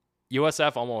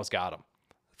 USF almost got them.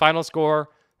 Final score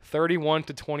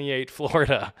 31-28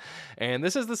 Florida. And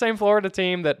this is the same Florida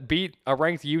team that beat a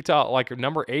ranked Utah, like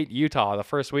number 8 Utah, the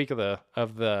first week of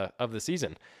the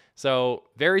season. So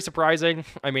very surprising.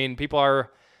 I mean, people are,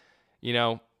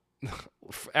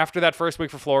 after that first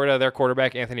week for Florida, their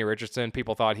quarterback Anthony Richardson,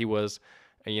 people thought he was,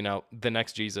 the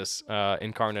next Jesus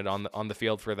incarnate on the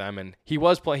field for them, and he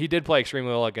did play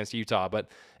extremely well against Utah, but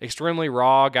extremely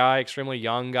raw guy, extremely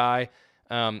young guy,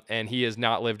 and he has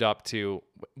not lived up to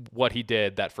what he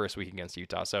did that first week against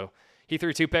Utah. So he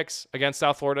threw 2 picks against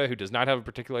South Florida, who does not have a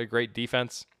particularly great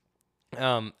defense,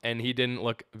 and he didn't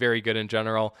look very good in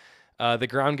general. The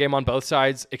ground game on both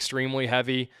sides, extremely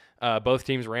heavy. Both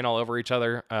teams ran all over each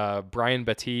other. Brian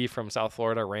Battie from South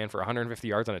Florida ran for 150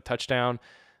 yards on a touchdown.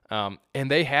 And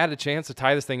they had a chance to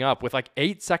tie this thing up with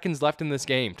 8 seconds left in this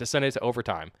game to send it to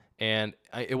overtime. And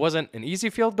it wasn't an easy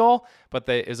field goal, but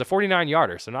it was a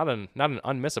 49-yarder, so not an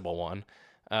unmissable one.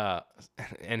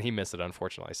 And he missed it,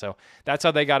 unfortunately. So that's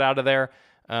how they got out of there,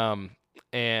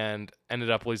 and ended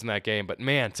up losing that game. But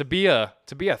man, to be a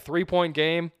 3-point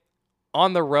game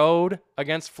on the road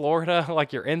against Florida,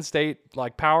 like your in-state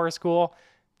power school,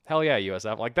 hell yeah,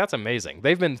 USF. That's amazing.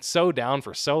 They've been so down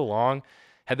for so long.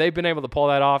 Had they been able to pull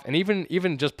that off, and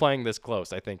even just playing this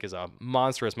close, I think is a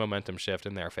monstrous momentum shift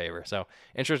in their favor. So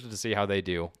interested to see how they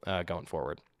do going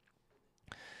forward.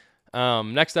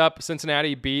 Next up,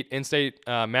 Cincinnati beat in-state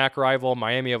MAC rival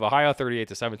Miami of Ohio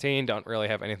 38-17. Don't really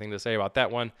have anything to say about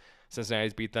that one.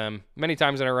 Cincinnati's beat them many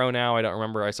times in a row now. I don't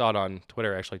remember. I saw it on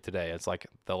Twitter actually today. It's like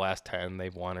the last 10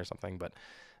 they've won or something. But,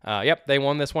 yep, they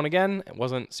won this one again. It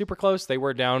wasn't super close. They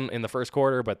were down in the first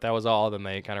quarter, but that was all. Then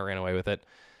they kind of ran away with it.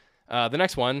 The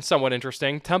next one, somewhat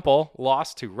interesting. Temple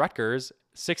lost to Rutgers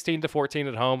 16-14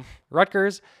 at home.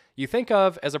 Rutgers, you think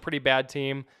of as a pretty bad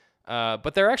team,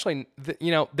 but they're actually,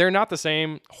 they're not the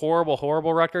same horrible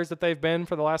Rutgers that they've been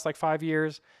for the last like 5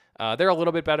 years. They're a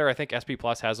little bit better. I think SP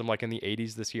Plus has them like in the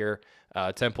 80s this year.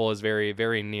 Temple is very,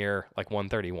 very near like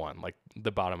 131, like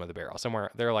the bottom of the barrel.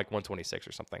 Somewhere they're like 126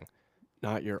 or something.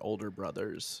 Not your older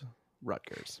brother's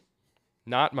Rutgers.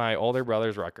 Not my older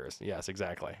brother's Rutgers. Yes,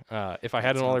 exactly. If I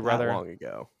had an older brother, long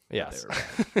ago. Yes.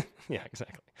 Yeah,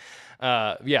 exactly.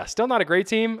 Yeah, still not a great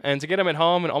team, and to get them at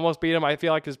home and almost beat them, I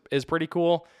feel like is pretty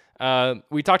cool.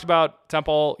 We talked about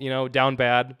Temple, down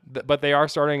bad, but they are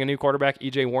starting a new quarterback,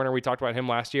 EJ Warner. We talked about him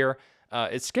last year.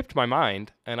 It skipped my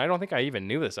mind, and I don't think I even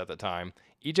knew this at the time.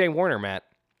 EJ Warner, Matt,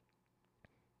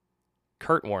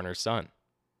 Kurt Warner's son.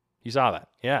 You saw that?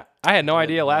 Yeah, I had no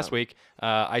idea last week.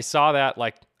 I saw that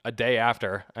like a day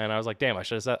after, and I was like, damn, I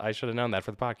should have known that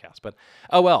for the podcast. But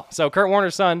oh well. So Kurt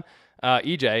Warner's son,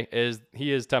 EJ,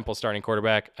 is Temple's starting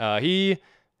quarterback. He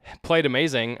played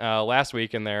amazing last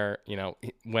week in there,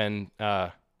 when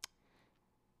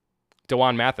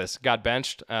DeJuan Mathis got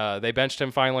benched. They benched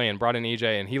him finally and brought in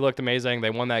EJ, and he looked amazing. They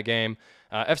won that game.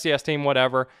 FCS team,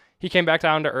 whatever. He came back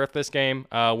down to earth this game,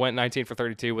 went 19 for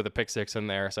 32 with a pick six in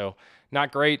there. So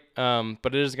not great, but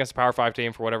it is against a Power 5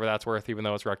 team for whatever that's worth, even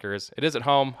though it's Rutgers. It is at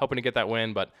home, hoping to get that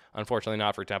win, but unfortunately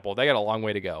not for Temple. They got a long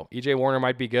way to go. EJ Warner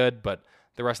might be good, but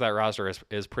the rest of that roster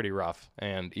is pretty rough,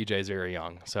 and EJ's very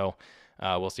young. So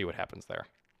we'll see what happens there.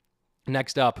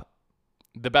 Next up,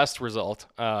 the best result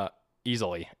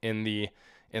easily in the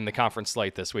conference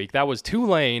slate this week. That was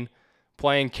Tulane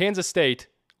playing Kansas State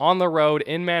on the road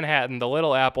in Manhattan. The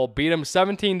Little Apple beat them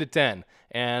 17-10.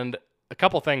 And a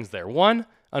couple things there. One,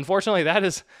 unfortunately, that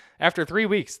is, after 3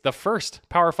 weeks, the first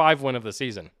Power 5 win of the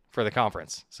season for the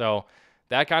conference. So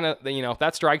that kind of,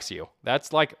 that strikes you.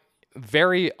 That's like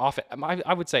very often,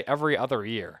 I would say every other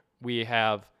year, we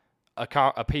have a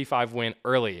P5 win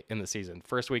early in the season,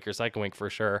 first week or second week for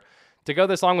sure. To go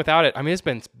this long without it, I mean, it's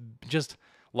been just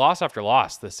loss after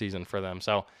loss this season for them.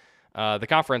 So the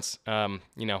conference,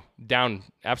 down,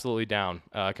 absolutely down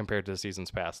compared to the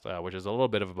seasons past, which is a little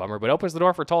bit of a bummer, but opens the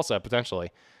door for Tulsa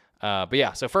potentially. But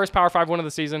yeah, so first Power 5 win of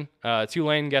the season.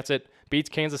 Tulane gets it, beats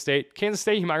Kansas State. Kansas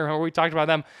State, you might remember we talked about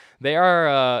them. They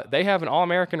have an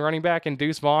All-American running back in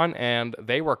Deuce Vaughn, and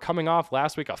they were coming off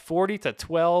last week a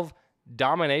 40-12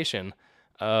 domination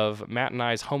of Matt and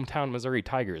I's hometown Missouri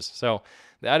Tigers. So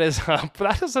that is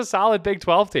a solid Big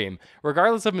 12 team,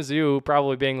 regardless of Mizzou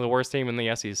probably being the worst team in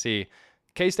the SEC.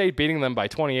 K-State beating them by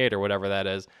 28 or whatever that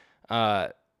is.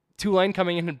 Tulane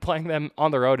coming in and playing them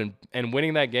on the road and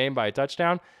winning that game by a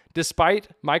touchdown, despite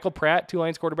Michael Pratt,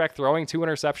 Tulane's quarterback, throwing 2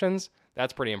 interceptions.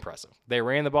 That's pretty impressive. They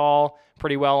ran the ball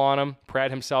pretty well on him.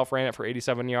 Pratt himself ran it for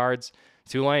 87 yards.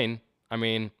 Tulane, I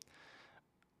mean,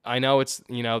 I know it's,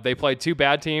 they played 2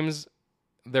 bad teams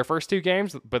their first 2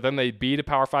 games, but then they beat a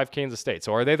Power 5 Kansas State.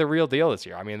 So are they the real deal this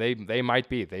year? I mean, they might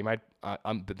be. They might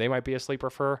be a sleeper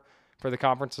for the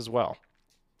conference as well.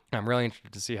 I'm really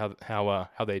interested to see how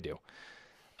they do.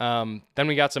 Then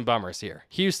we got some bummers here.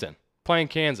 Houston playing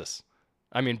Kansas.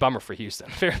 I mean, bummer for Houston.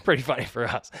 Pretty funny for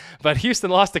us. But Houston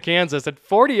lost to Kansas at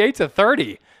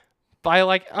 48-30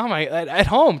 by at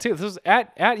home too. This was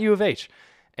at U of H,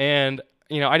 and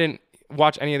I didn't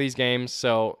watch any of these games,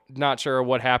 so not sure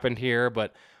what happened here,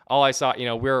 but all I saw,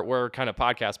 we're kind of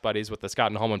podcast buddies with the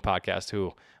Scott and Holman podcast,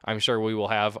 who I'm sure we will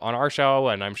have on our show,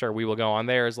 and I'm sure we will go on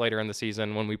theirs later in the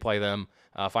season when we play them,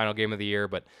 final game of the year.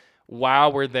 But wow,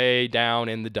 were they down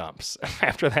in the dumps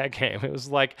after that game. It was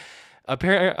like,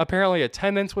 apparently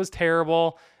attendance was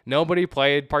terrible. Nobody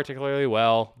played particularly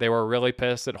well. They were really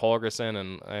pissed at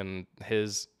Holgerson and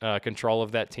his control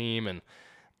of that team. And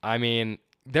I mean,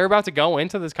 they're about to go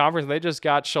into this conference. They just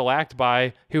got shellacked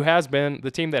by who has been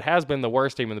the team that has been the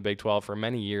worst team in the Big 12 for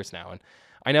many years now. And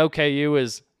I know KU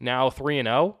is now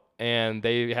 3-0, and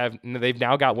they've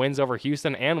now got wins over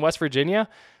Houston and West Virginia.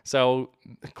 So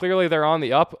clearly they're on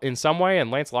the up in some way.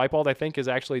 And Lance Leipold, I think, is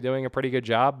actually doing a pretty good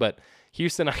job. But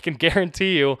Houston, I can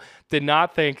guarantee you, did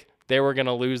not think they were going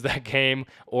to lose that game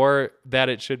or that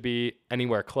it should be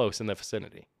anywhere close in the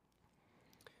vicinity.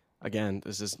 Again,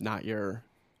 this is not your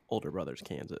older brother's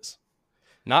Kansas.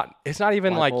 It's not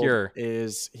even like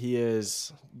he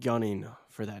is gunning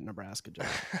for that Nebraska job.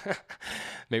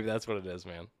 Maybe that's what it is,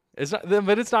 man. It's not,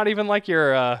 but it's not even like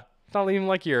your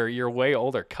way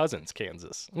older cousin's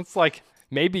Kansas. It's like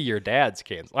maybe your dad's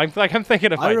Kansas. I'm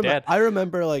thinking of my dad. I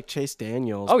remember like Chase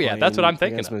Daniels. Oh yeah, that's what I'm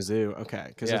thinking against of. Mizzou. Okay,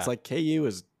 because it's like KU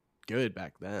was good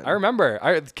back then. I remember.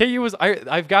 KU was.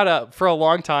 I've got for a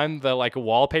long time the like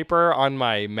wallpaper on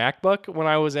my MacBook when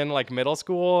I was in like middle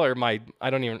school or it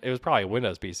was probably a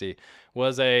Windows PC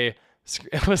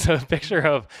it was a picture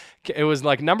of, it was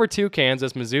like number 2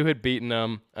 Kansas. Mizzou had beaten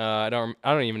them. I don't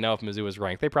even know if Mizzou was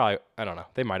ranked. I don't know.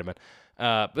 They might have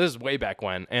been. This is way back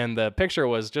when. And the picture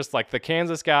was just like the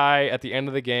Kansas guy at the end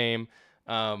of the game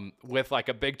with like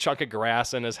a big chunk of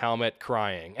grass in his helmet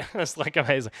crying. It's like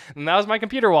amazing. And that was my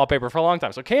computer wallpaper for a long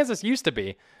time. So Kansas used to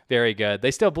be very good.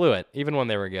 They still blew it, even when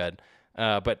they were good.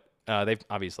 But they've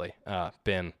obviously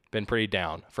been pretty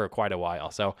down for quite a while.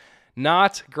 So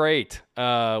not great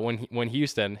when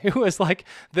Houston, who was like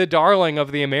the darling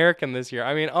of the American this year.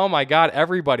 I mean, oh my God,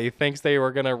 everybody thinks they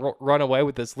were going to run away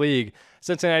with this league.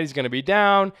 Cincinnati's going to be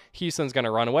down. Houston's going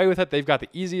to run away with it. They've got the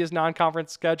easiest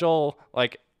non-conference schedule,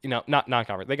 not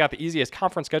non-conference. They got the easiest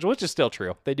conference schedule, which is still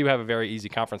true. They do have a very easy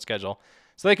conference schedule.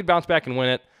 So they could bounce back and win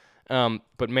it.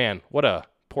 But man, what a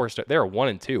poor start. They're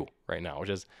 1-2 right now, which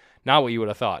is not what you would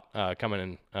have thought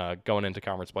going into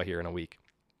conference play here in a week.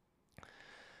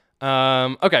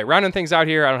 Okay, rounding things out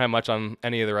here. I don't have much on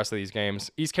any of the rest of these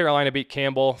games. East Carolina beat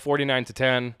Campbell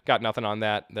 49-10. Got nothing on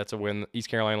that. That's a win. East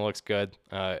Carolina looks good.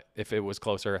 If it was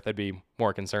closer, that'd be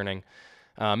more concerning.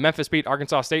 Memphis beat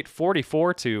Arkansas State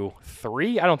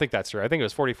 44-3. I don't think that's true. I think it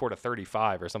was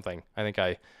 44-35 or something. I think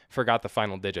I forgot the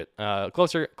final digit.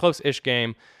 Close-ish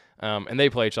game, and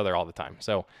they play each other all the time.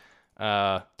 So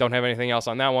don't have anything else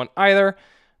on that one either.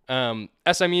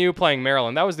 SMU playing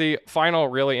Maryland. That was the final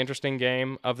really interesting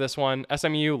game of this one.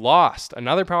 SMU lost.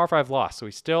 Another Power 5 loss. So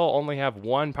we still only have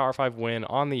one Power 5 win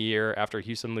on the year after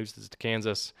Houston loses to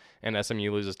Kansas and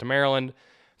SMU loses to Maryland.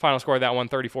 Final score of that one,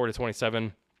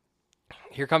 34-27.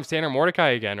 Here comes Tanner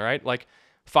Mordecai again, right? Like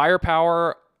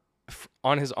firepower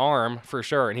on his arm for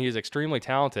sure, and he is extremely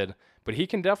talented, but he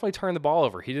can definitely turn the ball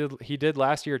over. He did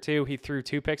last year too. He threw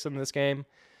 2 picks in this game.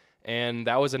 And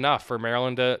that was enough for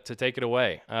Maryland to take it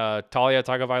away. Talia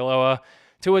Tagovailoa,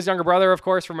 Tua's younger brother, of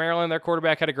course, from Maryland. Their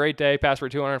quarterback had a great day. Passed for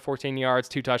 214 yards,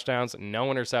 2 touchdowns, no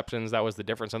interceptions. That was the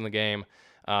difference in the game.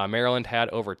 Maryland had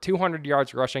over 200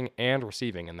 yards rushing and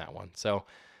receiving in that one. So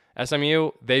SMU,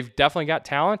 they've definitely got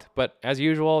talent, but as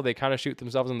usual, they kind of shoot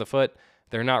themselves in the foot.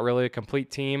 They're not really a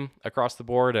complete team across the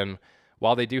board, and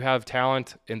while they do have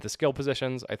talent in the skill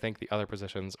positions, I think the other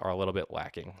positions are a little bit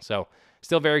lacking. So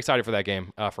still very excited for that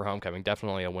game for homecoming.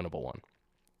 Definitely a winnable one.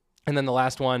 And then the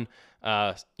last one,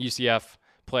 UCF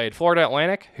played Florida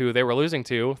Atlantic, who they were losing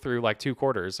to through like 2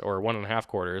 quarters or 1.5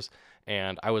 quarters.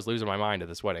 And I was losing my mind at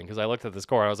this wedding because I looked at the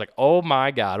score. I was like, oh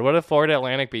my God, what if Florida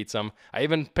Atlantic beats them? I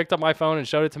even picked up my phone and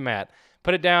showed it to Matt.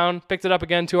 Put it down, picked it up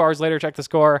again 2 hours later, checked the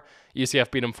score. UCF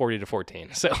beat them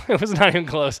 40-14. So it was not even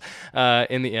close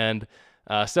in the end.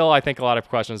 Still, I think a lot of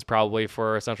questions probably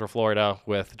for Central Florida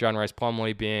with John Rice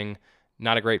Plumlee being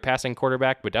not a great passing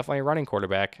quarterback, but definitely a running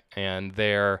quarterback, and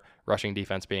their rushing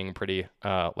defense being pretty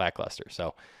lackluster.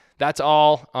 So that's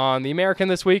all on the American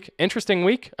this week. Interesting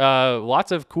week.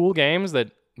 Lots of cool games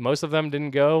that most of them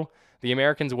didn't go the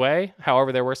Americans' way.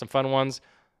 However, there were some fun ones.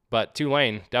 But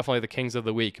Tulane, definitely the kings of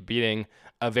the week, beating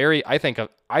a very, I think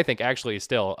actually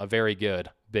still a very good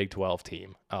Big 12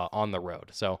 team on the road.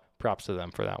 So props to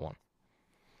them for that one.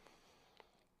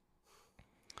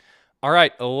 All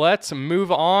right, let's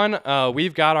move on.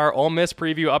 We've got our Ole Miss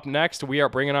preview up next. We are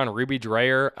bringing on Ruby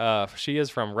Draayer. She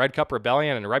is from Red Cup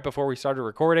Rebellion, and right before we started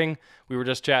recording, we were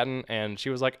just chatting, and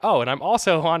she was like, oh, and I'm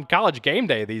also on College Game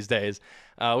Day these days,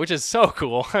 which is so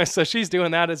cool. So she's doing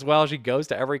that as well. She goes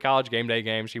to every College Game Day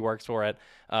game. She works for it,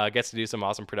 gets to do some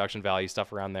awesome production value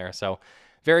stuff around there. So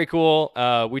very cool.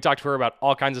 We talked to her about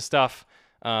all kinds of stuff,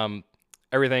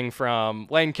 everything from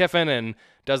Lane Kiffin and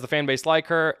does the fan base like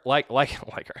her,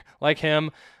 like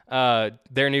him,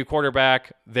 their new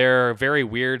quarterback, their very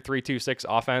weird 3-2-6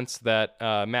 offense that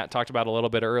Matt talked about a little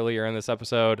bit earlier in this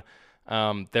episode,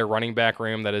 their running back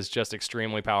room that is just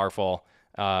extremely powerful,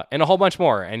 and a whole bunch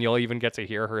more. And you'll even get to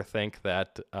hear her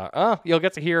you'll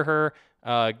get to hear her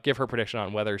give her prediction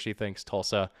on whether she thinks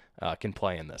Tulsa can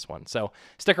play in this one. So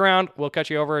stick around. We'll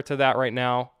catch you over to that right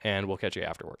now, and we'll catch you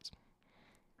afterwards.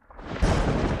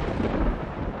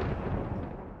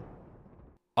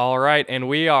 All right, and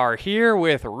we are here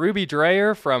with Ruby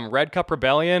Draayer from Red Cup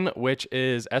Rebellion, which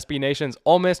is SB Nation's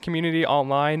Ole Miss community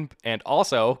online and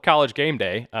also College Game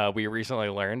Day. We recently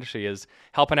learned she is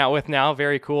helping out with now.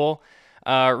 Very cool.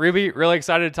 Ruby, really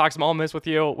excited to talk some Ole Miss with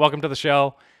you. Welcome to the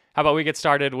show. How about we get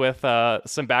started with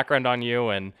some background on you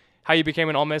and how you became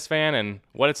an Ole Miss fan and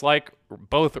what it's like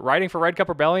both writing for Red Cup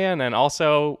Rebellion and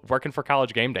also working for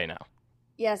College Game Day now.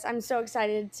 Yes, I'm so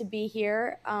excited to be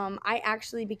here. I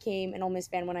actually became an Ole Miss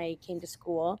fan when I came to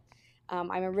school.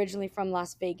 I'm originally from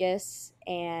Las Vegas,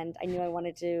 and I knew I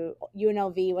wanted to.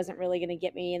 UNLV wasn't really going to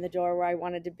get me in the door where I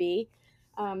wanted to be,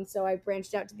 so I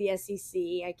branched out to the SEC.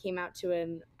 I came out to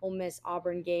an Ole Miss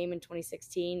Auburn game in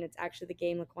 2016. It's actually the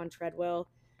game Laquan Treadwell,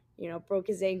 broke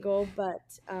his ankle, but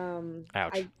Ouch.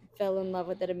 I fell in love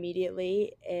with it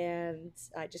immediately, and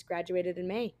I just graduated in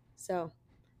May. So,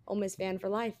 Ole Miss fan for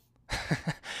life.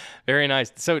 Very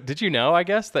nice. So, did you know, I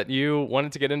guess, that you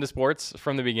wanted to get into sports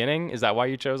from the beginning? Is that why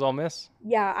you chose Ole Miss?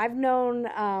 Yeah, I've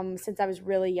known since I was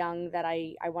really young that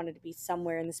I wanted to be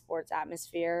somewhere in the sports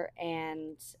atmosphere,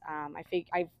 and I think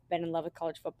I've been in love with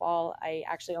college football. I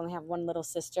actually only have one little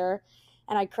sister,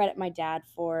 and I credit my dad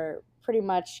for pretty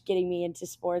much getting me into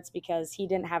sports because he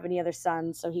didn't have any other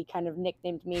sons, so he kind of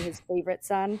nicknamed me his favorite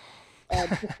son and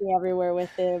took me everywhere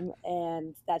with him,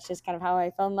 and that's just kind of how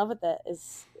I fell in love with it,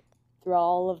 is through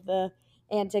all of the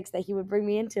antics that he would bring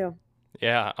me into.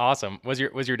 Yeah, awesome. Was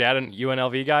your dad an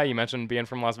UNLV guy? You mentioned being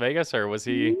from Las Vegas, or was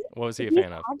he? He What was he a he's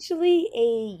fan of? actually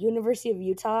a University of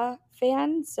Utah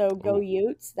fan, so go Ooh,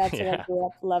 Utes. That's what I yeah. grew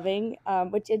up loving.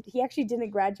 He actually didn't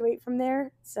graduate from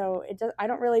there, so I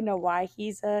don't really know why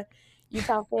he's a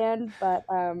Utah fan, but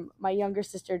my younger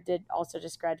sister did also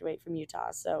just graduate from Utah,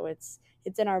 so it's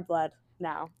in our blood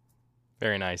now.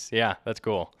 Very nice. Yeah, that's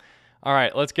cool. All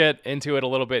right, let's get into it a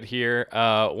little bit here.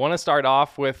 Want to start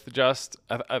off with just,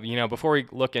 before we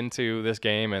look into this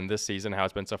game and this season, how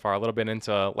it's been so far, a little bit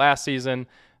into last season.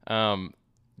 Um,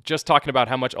 just talking about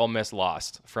how much Ole Miss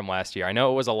lost from last year. I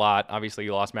know it was a lot. Obviously,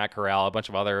 you lost Matt Corral, a bunch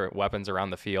of other weapons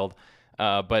around the field.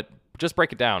 But just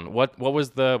break it down. What were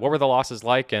the losses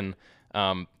like, and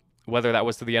whether that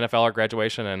was to the NFL or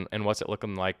graduation, and what's it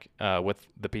looking like with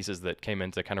the pieces that came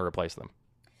in to kind of replace them?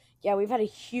 Yeah, we've had a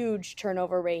huge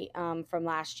turnover rate from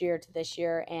last year to this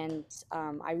year, and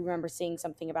I remember seeing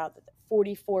something about that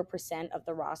 44% of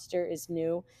the roster is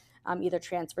new, either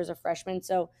transfers or freshmen.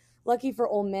 So lucky for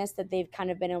Ole Miss that they've kind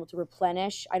of been able to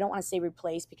replenish. I don't want to say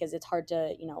replace because it's hard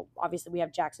to, obviously we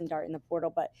have Jackson Dart in the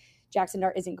portal, but Jackson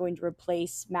Dart isn't going to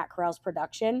replace Matt Corral's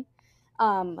production.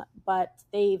 But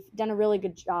they've done a really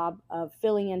good job of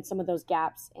filling in some of those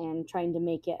gaps and trying to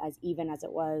make it as even as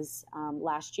it was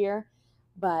last year,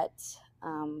 but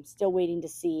still waiting to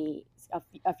see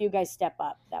a few guys step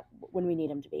up that when we need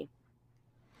them to be.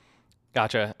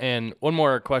 Gotcha. And one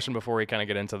more question before we kind of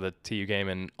get into the TU game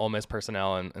and Ole Miss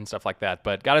personnel and stuff like that.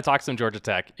 But got to talk some Georgia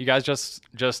Tech. You guys just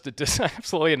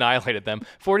absolutely annihilated them,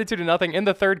 42-0 in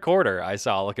the third quarter. I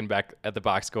saw looking back at the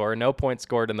box score. No points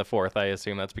scored in the fourth. I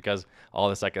assume that's because all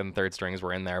the second and third strings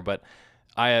were in there. But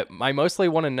I mostly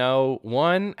want to know,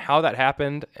 one, how that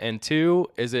happened, and two,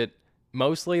 is it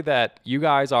mostly that you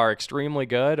guys are extremely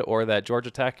good, or that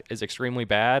Georgia Tech is extremely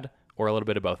bad, or a little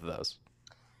bit of both of those?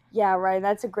 Yeah, right.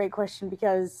 That's a great question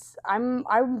because I'm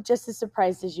just as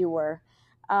surprised as you were.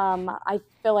 I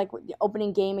feel like with the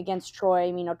opening game against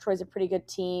Troy, Troy's a pretty good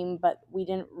team, but we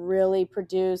didn't really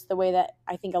produce the way that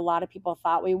I think a lot of people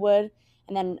thought we would.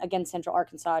 And then against Central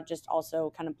Arkansas, just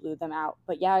also kind of blew them out.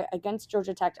 But yeah, against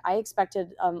Georgia Tech, I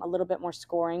expected a little bit more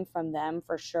scoring from them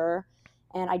for sure.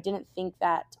 And I didn't think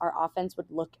that our offense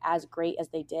would look as great as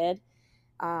they did.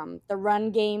 The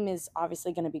run game is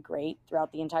obviously going to be great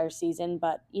throughout the entire season,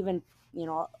 but even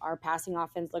our passing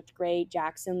offense looked great.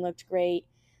 Jackson looked great,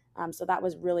 so that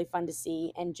was really fun to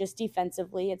see. And just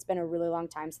defensively, it's been a really long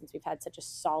time since we've had such a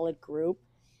solid group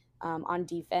on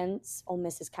defense. Ole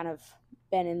Miss has kind of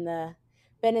been in the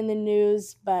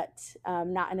news, but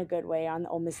not in a good way on the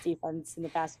Ole Miss defense in the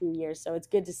past few years. So it's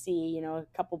good to see a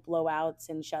couple blowouts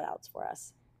and shutouts for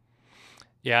us.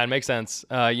 Yeah, it makes sense.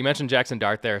 You mentioned Jackson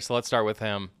Dart there, so let's start with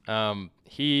him.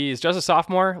 He's just a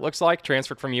sophomore, looks like,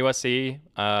 transferred from USC,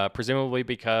 presumably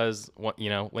because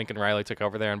Lincoln Riley took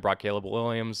over there and brought Caleb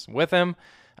Williams with him.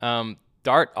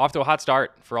 Dart off to a hot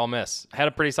start for Ole Miss. Had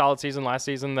a pretty solid season last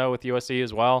season though with USC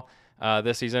as well.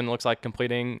 This season looks like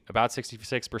completing about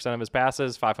 66% of his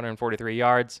passes, 543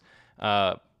 yards,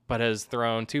 but has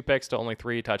thrown 2 picks to only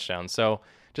 3 touchdowns. So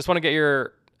just want to get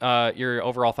your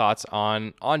overall thoughts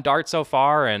on Dart so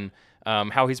far, and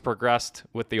how he's progressed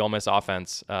with the Ole Miss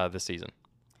offense this season.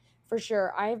 For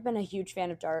sure. I've been a huge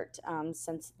fan of Dart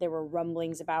since there were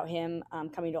rumblings about him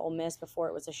coming to Ole Miss before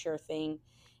it was a sure thing.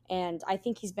 And I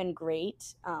think he's been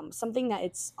great. Something that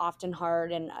it's often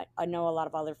hard, and I know a lot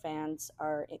of other fans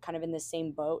are kind of in the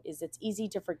same boat, is it's easy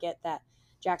to forget that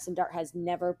Jackson Dart has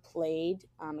never played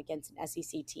against an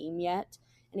SEC team yet.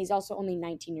 And he's also only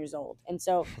 19 years old. And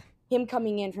so him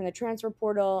coming in from the transfer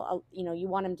portal, you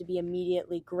want him to be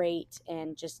immediately great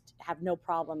and just have no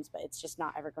problems, but it's just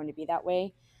not ever going to be that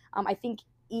way. I think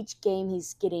each game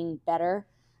he's getting better.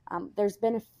 There's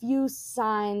been a few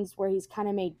signs where he's kind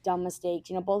of made dumb mistakes.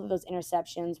 Both of those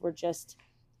interceptions were just,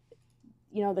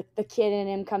 the kid in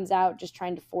him comes out just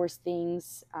trying to force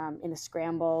things in a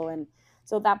scramble. And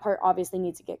so that part obviously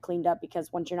needs to get cleaned up,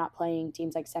 because once you're not playing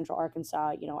teams like Central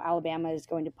Arkansas, Alabama is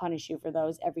going to punish you for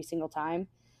those every single time.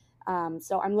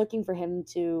 So I'm looking for him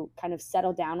to kind of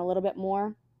settle down a little bit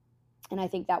more. And I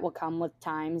think that will come with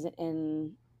times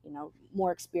and,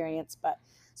 more experience. But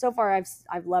so far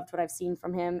I've loved what I've seen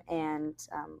from him. And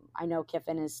I know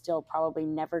Kiffin is still probably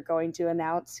never going to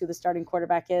announce who the starting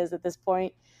quarterback is at this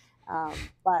point.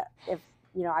 But if,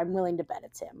 I'm willing to bet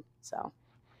it's him. So.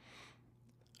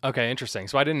 Okay, interesting.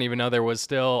 So I didn't even know there was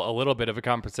still a little bit of a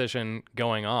competition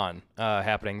going on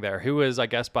happening there. Who is, I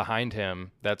guess, behind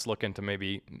him that's looking to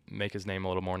maybe make his name a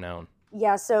little more known?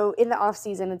 Yeah, so in the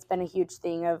offseason, it's been a huge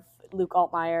thing of Luke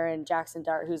Altmaier and Jackson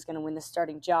Dart, who's going to win the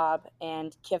starting job,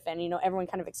 and Kiffin. Everyone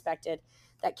kind of expected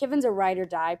that Kiffin's a ride or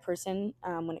die person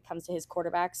when it comes to his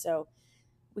quarterback. So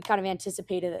we kind of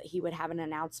anticipated that he would have an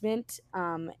announcement.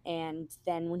 And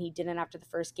then when he didn't after the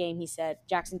first game, he said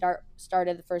Jackson Dart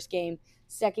started the first game.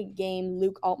 Second game,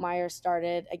 Luke Altmaier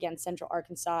started against Central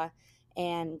Arkansas.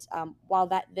 And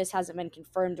while this hasn't been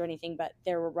confirmed or anything, but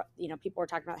there were, people were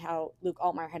talking about how Luke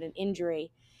Altmaier had an injury.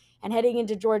 And heading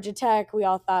into Georgia Tech, we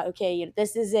all thought, okay,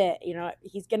 this is it.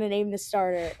 He's going to name the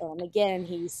starter. And again,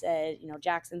 he said,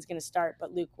 Jackson's going to start,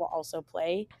 but Luke will also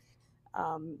play.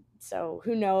 So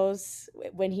who knows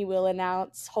when he will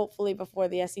announce, hopefully before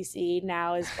the SEC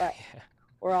now is what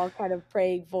we're all kind of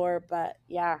praying for. But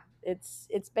yeah, it's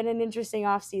been an interesting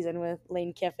offseason with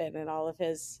Lane Kiffin and all of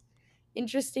his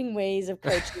interesting ways of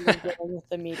coaching and dealing with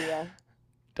the media.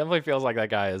 Definitely feels like that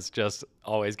guy has just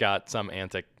always got some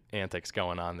antics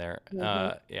going on there.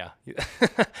 Mm-hmm.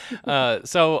 Yeah.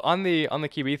 So on the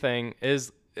QB thing,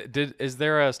 is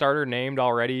there a starter named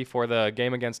already for the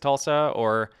game against Tulsa,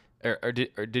 or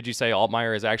did you say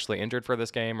Altmaier is actually injured for this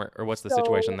game, or what's the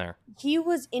situation there? He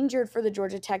was injured for the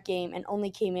Georgia Tech game and only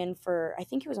came in for, I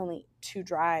think it was only 2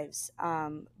 drives.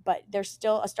 But there's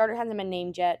still a starter hasn't been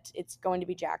named yet. It's going to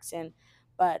be Jackson.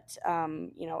 But,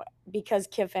 because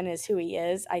Kiffin is who he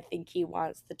is, I think he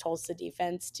wants the Tulsa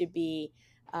defense to be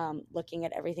looking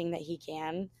at everything that he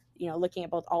can, looking at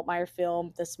both Altmaier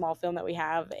film, the small film that we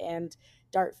have, and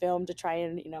Dart film to try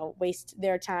and, waste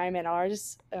their time and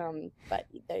ours. But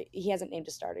he hasn't named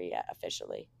a starter yet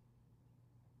officially.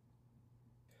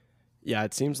 Yeah,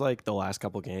 it seems like the last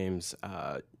couple games,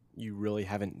 you really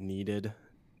haven't needed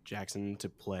Jackson to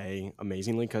play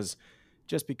amazingly because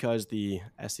the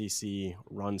SEC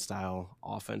run style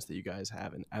offense that you guys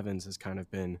have and Evans has kind of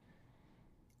been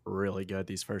really good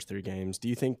these first 3 games. Do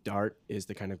you think Dart is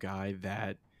the kind of guy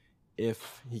that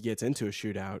if he gets into a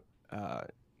shootout,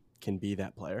 can be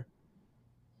that player?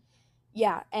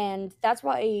 Yeah, and that's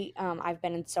why I've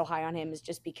been so high on him, is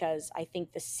just because I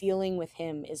think the ceiling with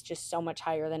him is just so much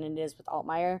higher than it is with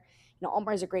Altmaier.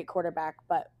 Altmaier's a great quarterback,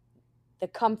 but the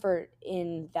comfort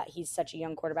in that he's such a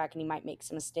young quarterback and he might make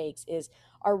some mistakes is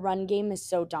our run game is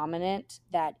so dominant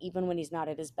that even when he's not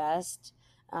at his best,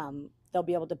 they'll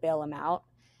be able to bail him out.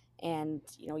 And,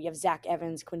 you have Zach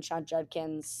Evans, Quinshon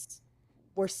Judkins.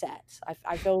 We're set.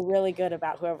 I feel really good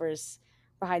about whoever's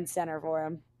behind center for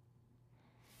him.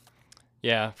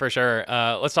 Yeah, for sure.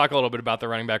 Let's talk a little bit about the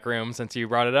running back room since you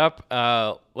brought it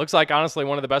up. Looks like, honestly,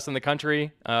 one of the best in the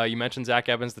country. You mentioned Zach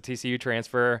Evans, the TCU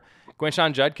transfer.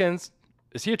 Quinshon Judkins,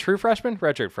 is he a true freshman?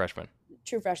 Redshirt freshman?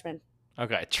 True freshman.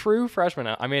 Okay, true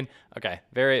freshman. I mean, okay,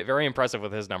 very, very impressive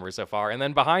with his numbers so far. And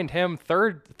then behind him,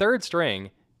 third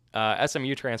string,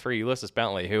 SMU transfer Ulysses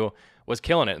Bentley, who was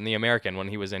killing it in the American when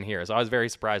he was in here. So I was very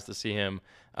surprised to see him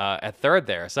at third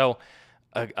there. So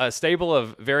a stable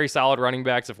of very solid running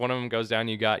backs. If one of them goes down,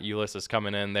 you got Ulysses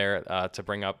coming in there to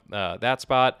bring up that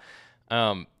spot.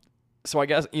 So I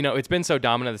guess, it's been so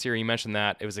dominant this year. You mentioned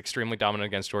that. It was extremely dominant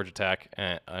against Georgia Tech,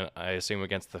 and I assume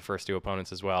against the first 2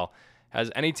 opponents as well. Has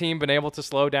any team been able to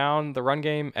slow down the run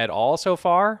game at all so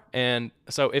far? And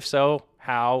so if so,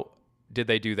 how did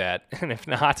they do that? And if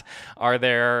not, are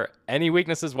there any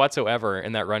weaknesses whatsoever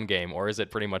in that run game, or is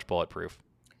it pretty much bulletproof?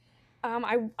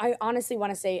 I honestly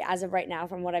want to say, as of right now,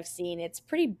 from what I've seen, it's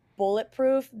pretty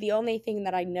bulletproof. The only thing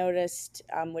that I noticed,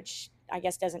 which I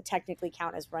guess doesn't technically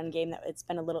count as run game, that it's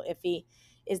been a little iffy,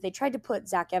 is they tried to put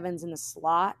Zach Evans in the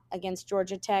slot against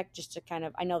Georgia Tech just to kind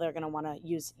of, I know they're going to want to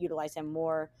utilize him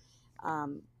more,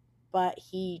 but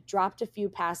he dropped a few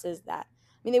passes that,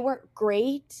 they weren't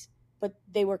great, but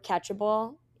they were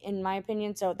catchable, in my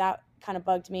opinion. So that kind of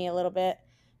bugged me a little bit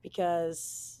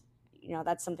because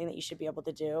that's something that you should be able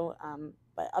to do.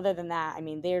 But other than that,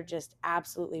 they're just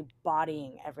absolutely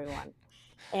bodying everyone.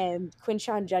 And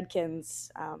Quinshon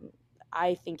Judkins,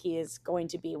 I think he is going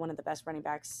to be one of the best running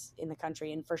backs in the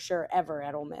country and for sure ever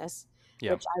at Ole Miss,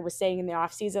 Yeah. which I was saying in the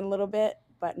offseason a little bit,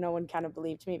 but no one kind of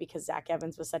believed me because Zach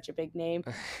Evans was such a big name.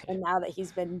 And now that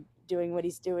he's been doing what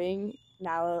he's doing,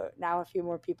 now a few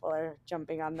more people are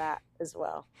jumping on that as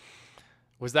well.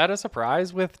 Was that a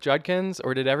surprise with Judkins,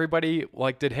 or did everybody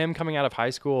like did him coming out of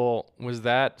high school? Was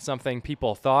that something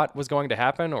people thought was going to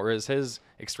happen, or is his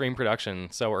extreme production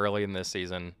so early in this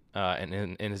season and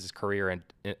in his career and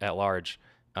at large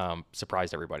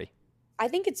surprised everybody? I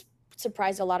think it's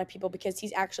surprised a lot of people because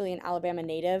he's actually an Alabama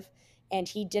native and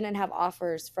he didn't have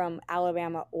offers from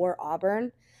Alabama or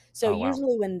Auburn. So Oh wow,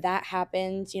 usually when that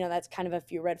happens, that's kind of a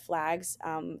few red flags.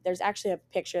 There's actually a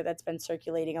picture that's been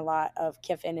circulating a lot of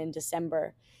Kiffin in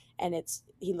December, and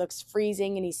he looks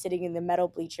freezing and he's sitting in the metal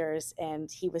bleachers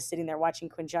and he was sitting there watching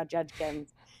Quinshon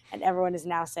Judkins, and everyone is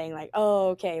now saying like, oh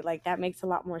okay, like that makes a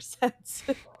lot more sense.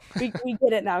 we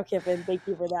get it now, Kiffin. Thank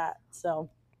you for that. So.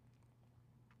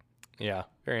 yeah,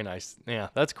 very nice. Yeah,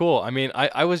 that's cool. I mean,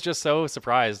 I was just so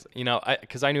surprised,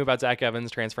 because I knew about Zach Evans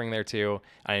transferring there too.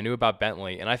 And I knew about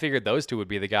Bentley, and I figured those two would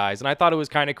be the guys. And I thought it was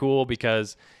kind of cool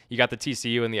because you got the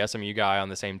TCU and the SMU guy on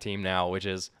the same team now, which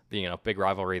is the big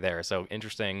rivalry there. So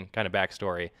interesting kind of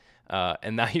backstory.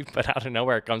 And now but out of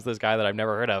nowhere comes this guy that I've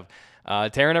never heard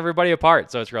of, tearing everybody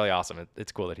apart. So it's really awesome.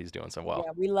 It's cool that he's doing so well.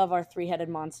 Yeah, we love our three-headed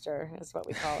monster, is what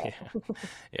we call it. Yeah.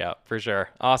 Yeah, for sure.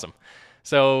 Awesome.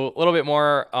 So a little bit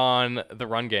more on the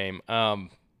run game. And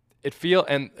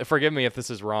forgive me if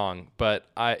this is wrong, but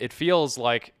it feels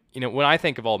like, when I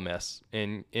think of Ole Miss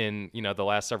in the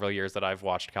last several years that I've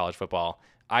watched college football,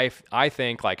 I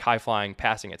think like high flying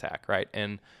passing attack, right?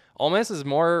 And Ole Miss is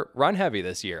more run heavy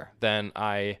this year than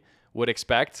I would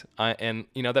expect. And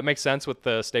that makes sense with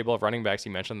the stable of running backs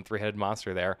you mentioned, the three-headed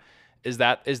monster there. Is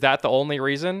that the only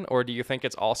reason, or do you think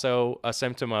it's also a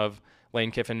symptom of Lane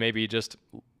Kiffin maybe just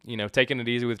taking it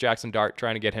easy with Jackson Dart,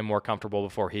 trying to get him more comfortable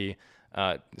before he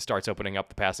starts opening up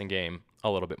the passing game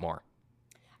a little bit more?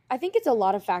 I think it's a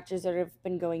lot of factors that have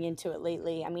been going into it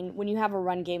lately. I mean, when you have a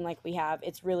run game like we have,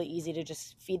 it's really easy to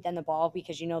just feed them the ball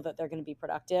because you know that they're going to be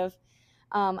productive.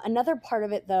 Another part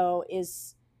of it, though,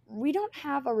 is we don't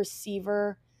have a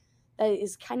receiver that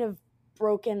is kind of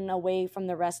broken away from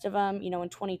the rest of them. In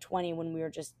 2020, when we were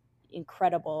just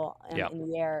incredible Yep. in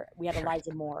the air, we had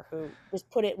Elijah Moore who just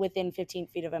put it within 15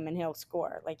 feet of him and he'll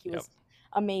score. Like he Yep. was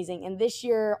amazing. And this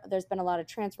year, there's been a lot of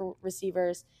transfer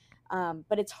receivers,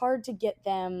 but it's hard to get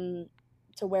them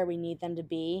to where we need them to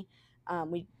be.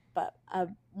 But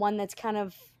one that's kind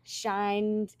of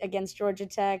shined against Georgia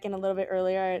Tech and a little bit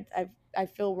earlier. I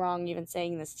feel wrong even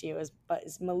saying this to you, is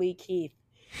Malik Heath,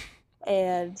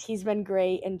 and he's been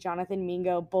great. And Jonathan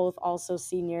Mingo, both also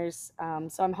seniors.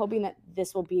 So I'm hoping that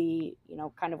this will be,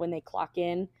 kind of when they clock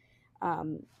in,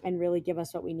 and really give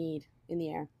us what we need in the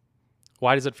air.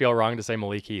 Why does it feel wrong to say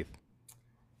Malik Heath?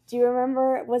 Do you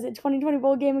remember? Was it 2020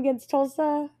 bowl game against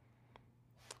Tulsa?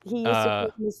 He used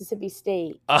to play Mississippi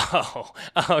State.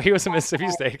 He was a Mississippi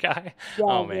State guy. Yeah,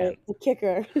 Oh man, the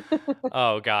kicker.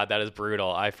 oh god, that is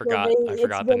brutal. I forgot. I It's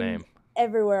forgot the been name.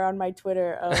 everywhere on my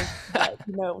Twitter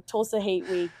of Tulsa Hate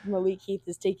Week. Malik Heath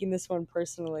is taking this one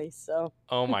personally. So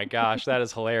Oh my gosh, that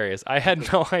is hilarious. I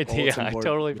had no idea. Bulletin I board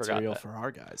totally forgot material that. for our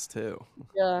guys too.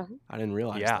 yeah, I didn't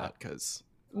realize Yeah. that because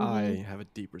Mhm. I have a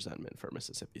deep resentment for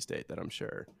Mississippi State that I'm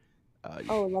sure.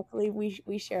 Oh, luckily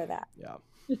we share that. Yeah.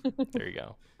 There you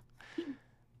go.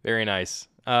 Very nice.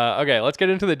 Okay, let's get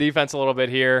into the defense a little bit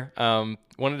here.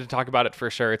 Wanted to talk about it for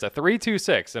sure. It's a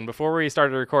 3-2-6, and before we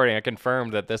started recording, I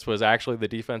confirmed that this was actually the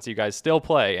defense you guys still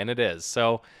play, and it is.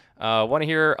 So, want to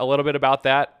hear a little bit about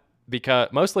that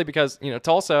mostly because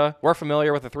Tulsa, we're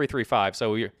familiar with the 3-3-5,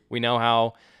 so we know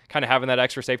how kind of having that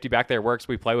extra safety back there works.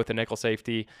 We play with the nickel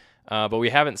safety, but we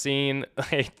haven't seen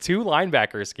a two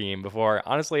linebacker scheme before.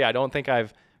 Honestly, I don't think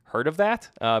I've heard of that.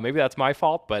 Maybe that's my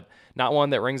fault, but not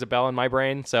one that rings a bell in my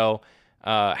brain. So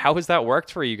how has that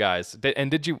worked for you guys?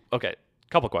 Okay,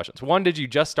 couple questions. One, did you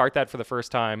just start that for the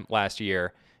first time last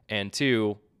year? And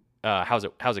two, how's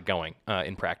it going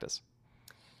in practice?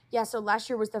 Yeah, so last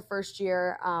year was the first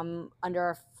year under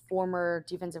our former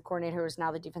defensive coordinator, who is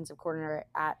now the defensive coordinator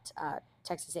at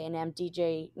Texas A&M,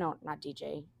 DJ. No, not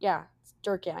DJ. Yeah, it's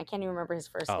Durkin. I can't even remember his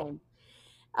first name.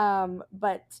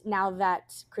 But now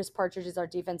that Chris Partridge is our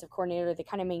defensive coordinator, they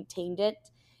kind of maintained it.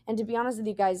 And to be honest with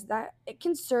you guys, that it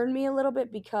concerned me a little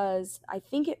bit because I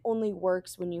think it only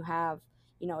works when you have,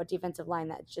 a defensive line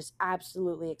that's just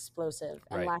absolutely explosive.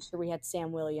 And Right. last year we had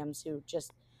Sam Williams, who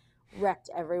just wrecked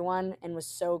everyone and was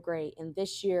so great. And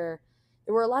this year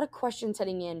there were a lot of questions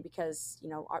heading in because,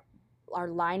 our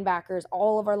linebackers,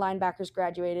 all of our linebackers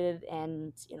graduated,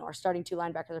 and our starting 2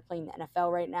 linebackers are playing the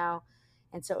NFL right now.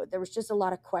 And so there was just a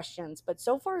lot of questions, but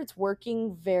so far it's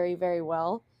working very, very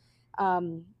well.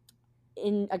 Um,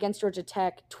 in against Georgia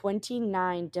Tech,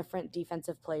 29 different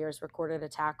defensive players recorded a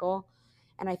tackle.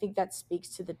 And I think that speaks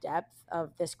to the depth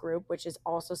of this group, which is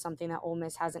also something that Ole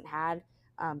Miss hasn't had,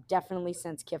 definitely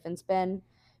since Kiffin's been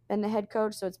the head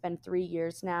coach. So it's been 3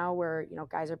 years now where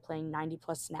guys are playing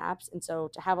 90+ snaps, and so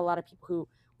to have a lot of people who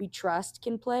we trust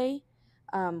can play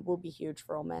will be huge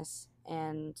for Ole Miss.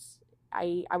 And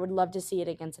I would love to see it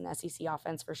against an SEC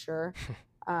offense for sure.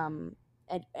 And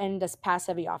this pass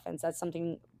heavy offense, that's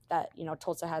something that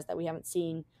Tulsa has that we haven't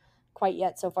seen quite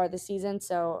yet so far this season.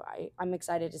 So I'm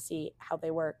excited to see how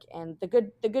they work. And the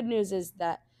good news is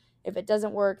that if it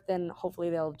doesn't work, then hopefully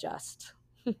they'll adjust.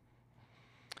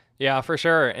 Yeah, for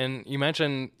sure. And you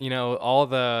mentioned, all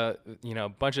the,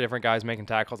 bunch of different guys making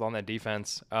tackles on that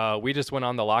defense. We just went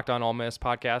on the Locked On Ole Miss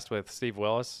podcast with Steve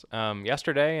Willis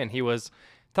yesterday, and he was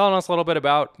telling us a little bit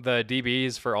about the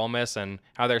DBs for Ole Miss and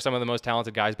how they're some of the most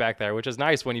talented guys back there, which is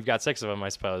nice when you've got 6 of them, I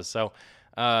suppose. So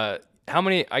how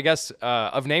many, I guess,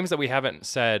 of names that we haven't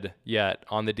said yet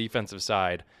on the defensive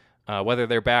side, whether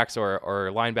they're backs or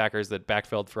linebackers that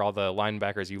backfilled for all the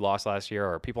linebackers you lost last year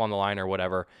or people on the line or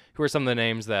whatever, who are some of the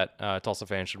names that Tulsa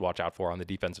fans should watch out for on the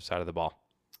defensive side of the ball?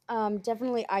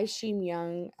 Definitely Isheem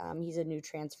Young. He's a new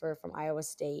transfer from Iowa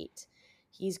State.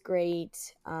 He's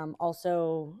great.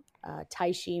 Also,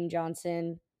 Tysheem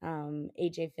Johnson,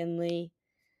 AJ Finley.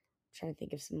 I'm trying to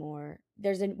think of some more.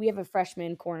 We have a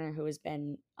freshman corner who has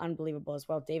been unbelievable as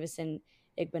well. Davison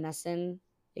Igbenison.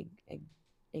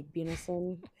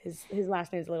 Igbenison. His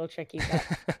last name is a little tricky,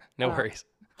 but No worries.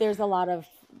 there's a lot of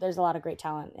great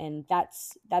talent, and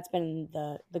that's been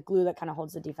the glue that kind of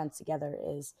holds the defense together,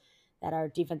 is that our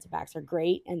defensive backs are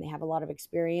great and they have a lot of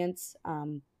experience,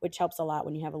 which helps a lot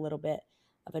when you have a little bit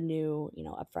of a new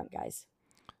upfront guys.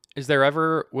 Is there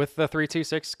ever, with the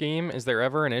 3-2-6 scheme, is there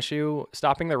ever an issue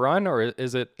stopping the run, or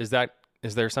is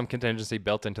there some contingency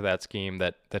built into that scheme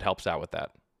that helps out with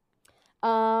that?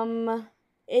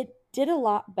 It did a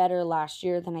lot better last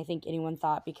year than I think anyone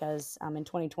thought, because in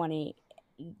 2020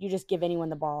 you just give anyone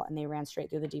the ball and they ran straight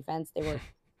through the defense.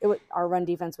 Our run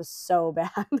defense was so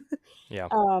bad. Yeah.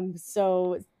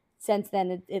 So since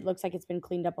then it looks like it's been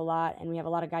cleaned up a lot, and we have a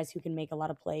lot of guys who can make a lot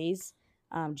of plays.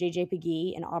 JJ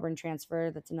Pegee, an Auburn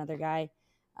transfer, that's another guy,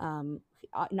 an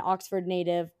Oxford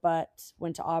native, but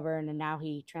went to Auburn and now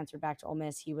he transferred back to Ole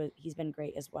Miss. He's been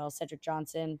great as well. Cedric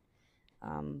Johnson,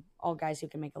 all guys who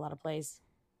can make a lot of plays.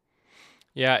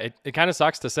 Yeah, it kind of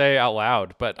sucks to say out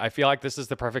loud, but I feel like this is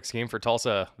the perfect scheme for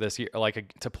Tulsa this year,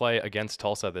 to play against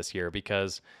Tulsa this year,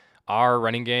 because our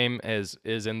running game is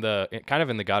in the kind of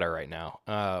in the gutter right now.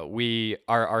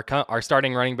 Our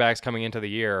starting running backs coming into the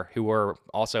year, who were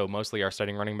also mostly our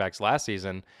starting running backs last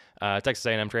season, Texas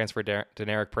A&M transfer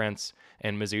Deneric Prince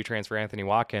and Mizzou transfer Anthony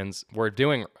Watkins,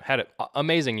 had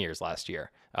amazing years last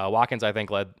year. Watkins, I think,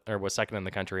 was second in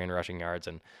the country in rushing yards,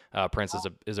 and Prince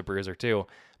is a bruiser too.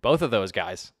 Both of those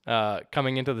guys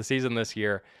coming into the season this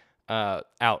year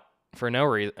out for no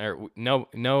reason, or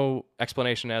no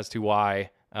explanation as to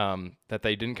why. That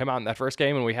they didn't come out in that first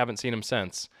game, and we haven't seen them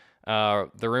since. The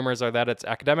rumors are that it's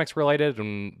academics related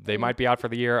and they might be out for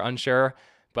the year, unsure.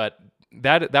 But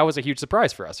that was a huge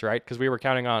surprise for us, right? Because we were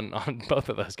counting on both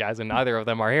of those guys, and neither of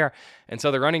them are here. And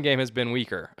so the running game has been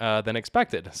weaker than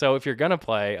expected. So if you're gonna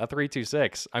play a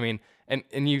 3-2-6, I mean,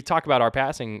 and you talk about our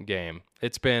passing game,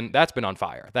 that's been on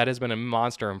fire. That has been a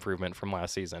monster improvement from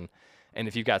last season. And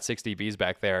if you've got 6 DBs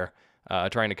back there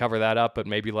trying to cover that up, but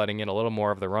maybe letting in a little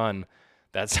more of the run,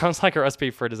 that sounds like a recipe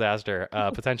for disaster,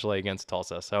 potentially against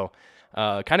Tulsa. So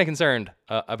kind of concerned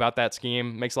about that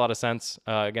scheme. Makes a lot of sense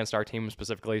against our team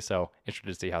specifically. So interested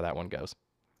to see how that one goes.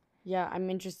 Yeah, I'm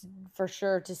interested for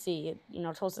sure to see.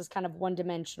 Tulsa's kind of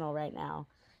one-dimensional right now,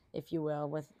 if you will,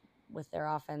 with their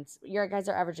offense. Your guys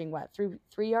are averaging what,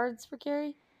 3 yards per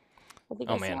carry? I think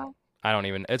man, saw. I don't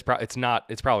even. It's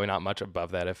probably not much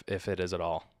above that if it is at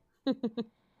all.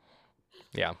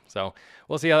 Yeah, so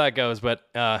we'll see how that goes, but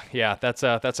yeah, that's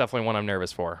definitely one I'm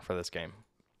nervous for this game.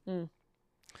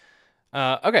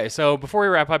 Okay, so before we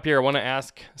wrap up here, I want to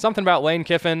ask something about Lane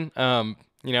Kiffin.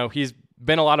 He's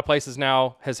been a lot of places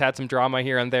now, has had some drama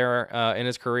here and there in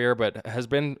his career, but has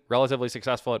been relatively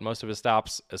successful at most of his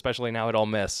stops, especially now at Ole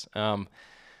Miss.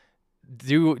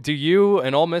 Do you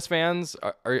and Ole Miss fans,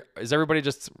 is everybody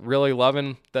just really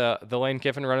loving the Lane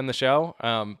Kiffin running the show?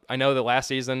 I know that last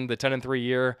season, the 10-3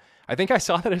 year, I think I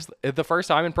saw that it's the first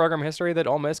time in program history that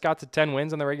Ole Miss got to 10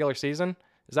 wins in the regular season.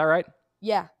 Is that right?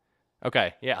 Yeah.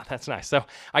 Okay, yeah, that's nice. So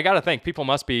I got to think people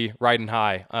must be riding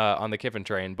high on the Kiffin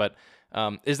train. But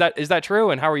is that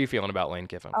true? And how are you feeling about Lane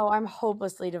Kiffin? Oh, I'm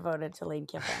hopelessly devoted to Lane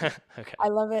Kiffin. Okay. I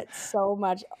love it so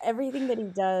much. Everything that he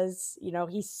does,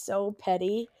 he's so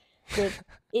petty with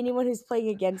anyone who's playing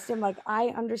against him. Like, I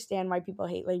understand why people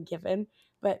hate Lane Kiffin,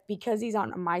 but because he's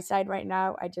on my side right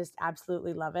now, I just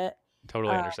absolutely love it.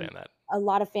 Totally Um, understand that. a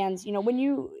lot of fans,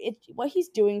 what he's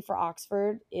doing for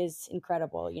Oxford is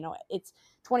incredible. It's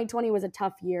 2020 was a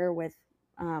tough year with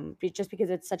just because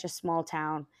it's such a small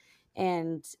town,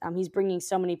 and he's bringing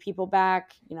so many people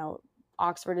back.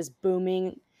 Oxford is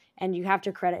booming, and you have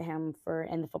to credit him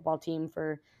and the football team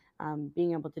for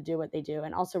being able to do what they do.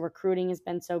 And also recruiting has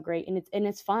been so great, and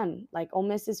it's fun. Like Ole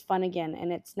Miss is fun again,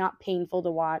 and it's not painful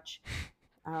to watch.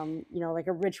 Like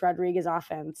a Rich Rodriguez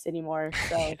offense anymore.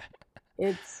 So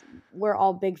we're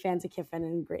all big fans of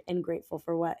Kiffin and grateful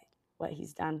for what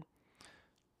he's done.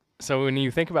 So when you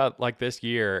think about like this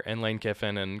year and Lane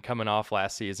Kiffin and coming off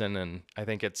last season, and I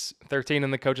think it's 13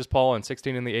 in the coaches poll and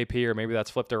 16 in the AP, or maybe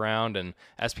that's flipped around, and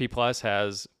SP Plus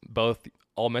has both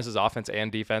Ole Miss's offense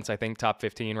and defense, I think top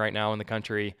 15 right now in the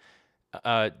country.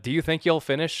 Do you think you'll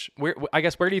finish? Where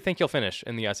do you think you'll finish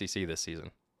in the SEC this season?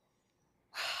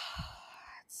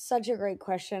 Such a great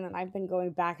question, and I've been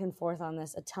going back and forth on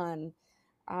this a ton.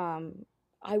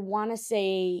 I want to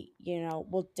say,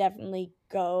 we'll definitely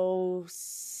go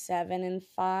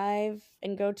 7-5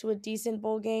 and go to a decent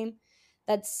bowl game.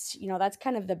 That's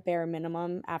kind of the bare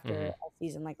minimum after a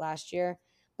season like last year.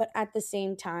 But at the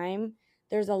same time,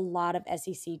 there's a lot of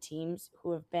SEC teams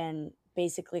who have been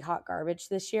basically hot garbage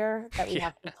this year that we Yeah,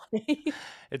 have to play.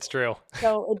 it's true.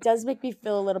 So it does make me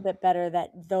feel a little bit better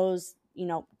that those,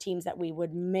 teams that we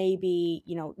would maybe,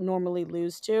 normally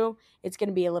lose to, it's going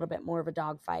to be a little bit more of a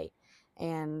dogfight.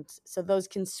 And so those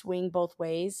can swing both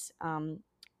ways.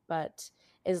 But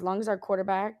as long as our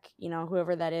quarterback,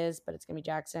 whoever that is, but it's going to be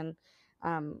Jackson,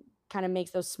 kind of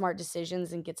makes those smart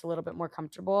decisions and gets a little bit more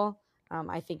comfortable,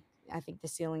 I think the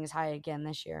ceiling is high again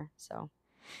this year. So.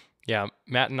 Yeah,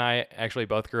 Matt and I actually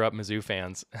both grew up Mizzou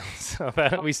fans, so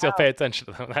that we still pay attention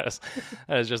to them. That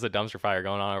is just a dumpster fire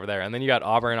going on over there. And then you got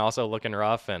Auburn also looking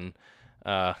rough, and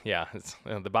it's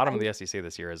the bottom of the SEC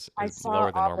this year is I saw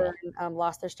lower than normal. Auburn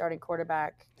lost their starting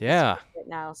quarterback. Yeah, right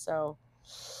now, so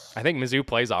I think Mizzou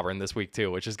plays Auburn this week too,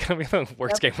 which is going to be the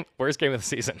worst game of the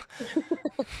season.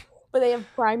 But they have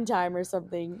prime time or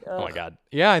something. Oh my God,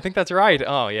 yeah, I think that's right.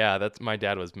 Oh yeah, that's my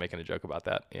dad was making a joke about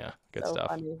that. Yeah, good so stuff.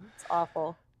 Funny. It's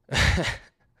awful.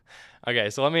 Okay,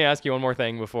 so let me ask you one more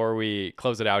thing before we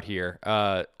close it out here.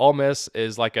 Ole Miss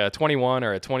is like a 21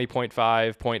 or a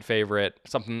 20.5 point favorite,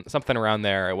 something around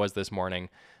there. It was this morning.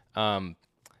 Do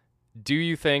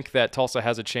you think that Tulsa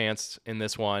has a chance in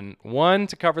this one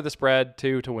to cover the spread,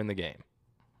 two, to win the game?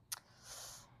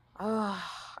 I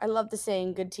love the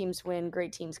saying, good teams win,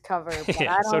 great teams cover. But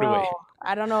Yeah, I don't so do we. know.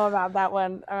 I don't know about that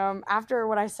one. After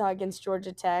what I saw against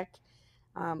Georgia Tech,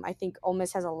 I think Ole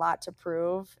Miss has a lot to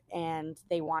prove, and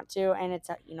they want to. And it's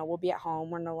we'll be at home.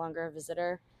 We're no longer a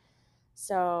visitor,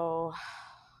 so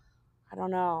I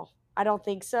don't know. I don't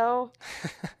think so.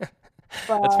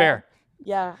 But, That's fair.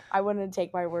 Yeah, I wouldn't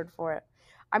take my word for it.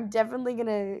 I'm definitely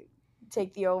gonna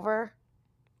take the over.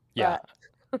 Yeah.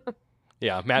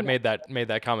 Yeah, Matt made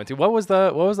that comment too. What was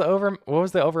the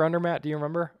over under, Matt? Do you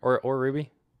remember? Or Ruby?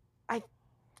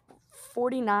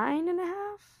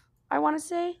 49.5, I want to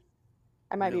say.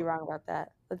 I might be wrong about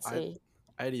that. Let's see.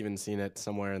 I'd even seen it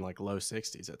somewhere in like low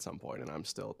 60s at some point, and I'm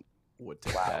still would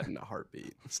take that in a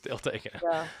heartbeat. Still taking it.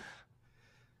 Yeah.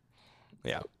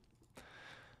 Yeah.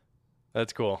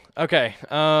 That's cool. Okay.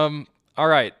 All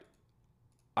right.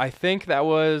 I think that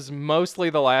was mostly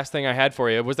the last thing I had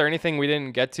for you. Was there anything we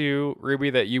didn't get to, Ruby,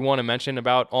 that you want to mention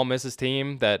about Ole Miss's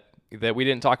team that we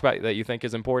didn't talk about that you think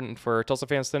is important for Tulsa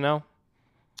fans to know?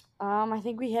 I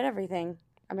think we hit everything.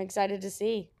 I'm excited to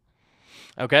see.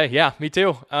 Okay, yeah, me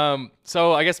too.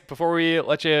 So I guess before we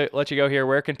let you go here,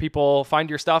 where can people find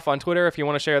your stuff on Twitter if you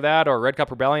want to share that, or Red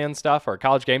Cup Rebellion stuff, or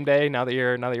College Game Day now that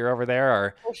you're over there,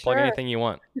 or plug anything you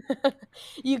want?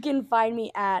 You can find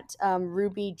me at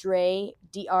Ruby Dray,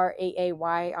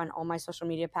 Draay, on all my social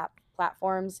media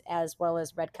platforms, as well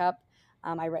as Red Cup.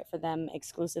 I write for them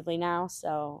exclusively now,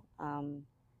 so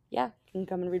you can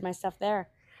come and read my stuff there.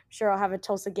 I'm sure I'll have a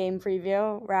Tulsa game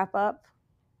preview wrap up.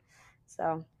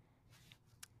 So.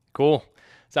 Cool.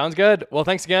 Sounds good. Well,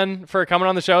 thanks again for coming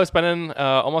on the show, spending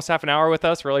almost half an hour with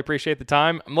us. Really appreciate the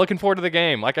time. I'm looking forward to the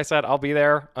game. Like I said, I'll be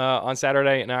there on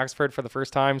Saturday in Oxford for the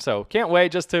first time, so can't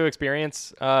wait just to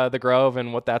experience the Grove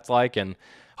and what that's like. And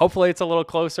hopefully it's a little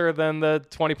closer than the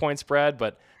 20-point spread,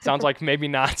 but sounds like maybe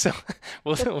not. So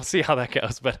we'll see how that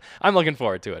goes. But I'm looking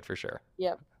forward to it for sure.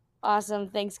 Yep. Awesome.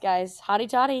 Thanks, guys. Hotty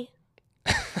toddy.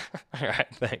 All right,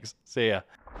 thanks. See ya.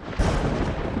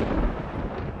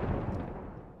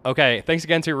 Okay, thanks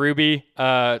again to Ruby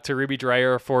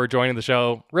Draayer for joining the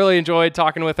show. Really enjoyed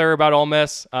talking with her about Ole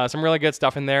Miss. Some really good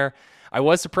stuff in there. I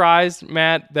was surprised,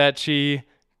 Matt, that she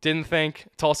didn't think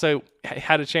Tulsa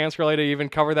had a chance really to even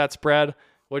cover that spread.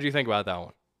 What do you think about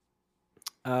that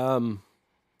one?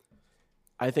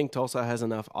 I think Tulsa has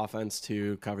enough offense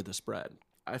to cover the spread.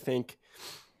 I think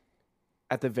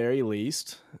at the very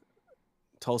least,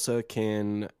 Tulsa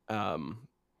can,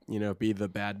 be the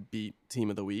bad beat team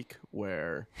of the week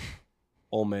where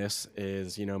Ole Miss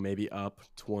is, maybe up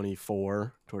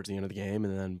 24 towards the end of the game,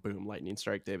 and then boom, lightning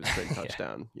strike, Davis Prince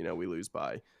touchdown. We lose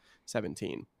by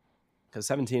 17. Because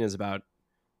 17 is about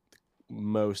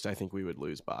most I think we would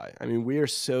lose by. I mean, we are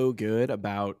so good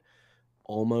about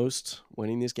almost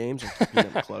winning these games and keeping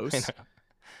them close.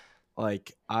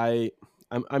 Like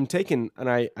I'm taking, and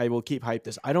I will keep hype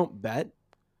this. I don't bet,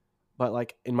 but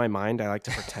like in my mind, I like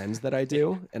to pretend that I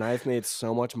do. And I've made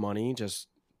so much money just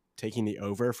taking the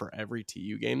over for every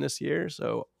TU game this year.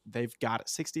 So they've got it.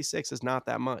 66 is not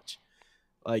that much.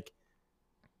 Like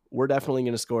we're definitely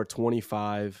going to score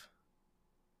 25.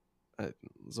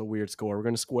 It's a weird score. We're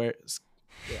going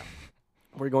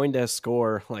to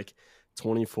score like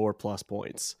 24 plus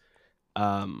points.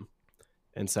 And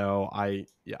so I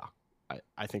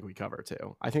think we cover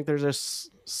too. I think there's a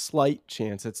slight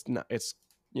chance it's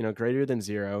greater than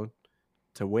 0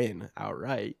 to win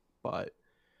outright, but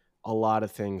a lot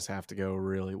of things have to go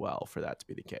really well for that to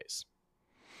be the case.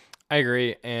 I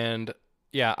agree. And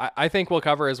yeah, I think we'll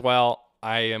cover as well.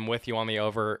 I am with you on the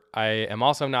over. I am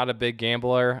also not a big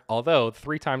gambler, although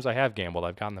 3 times I have gambled,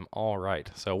 I've gotten them all right.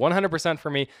 So 100%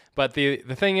 for me. But the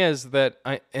thing is that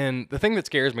the thing that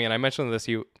scares me, and I mentioned this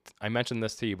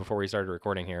to you before we started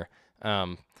recording here,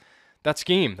 that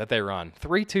scheme that they run,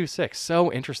 3-2-6,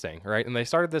 so interesting, right? And they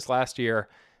started this last year,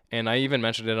 and I even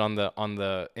mentioned it on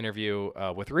the interview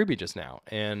with Ruby just now.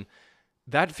 And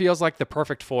that feels like the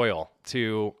perfect foil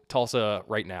to Tulsa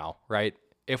right now, right?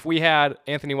 If we had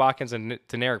Anthony Watkins and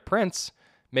Deneric Prince,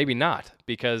 maybe not,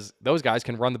 because those guys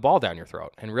can run the ball down your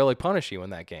throat and really punish you in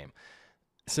that game.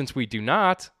 Since we do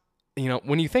not,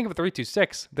 when you think of a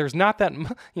 3-2-6, there's not that,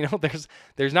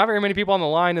 there's not very many people on the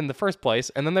line in the first place,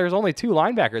 and then there's only 2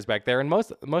 linebackers back there, and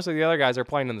most of the other guys are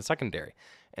playing in the secondary.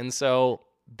 And so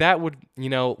that would,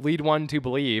 lead one to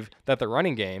believe that the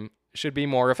running game should be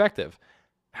more effective.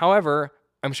 However,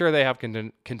 I'm sure they have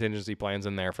contingency plans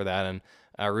in there for that, and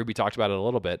Ruby talked about it a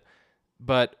little bit.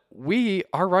 But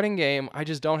our running game, I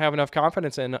just don't have enough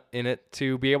confidence in it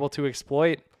to be able to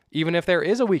exploit, even if there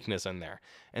is a weakness in there.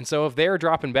 And so if they're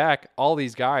dropping back all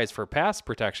these guys for pass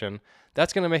protection,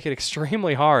 that's going to make it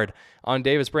extremely hard on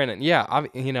Davis Brandon. Yeah,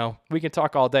 we can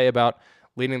talk all day about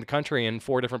leading the country in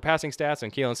 4 different passing stats,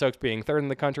 and Keelan Stokes being 3rd in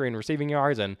the country in receiving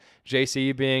yards, and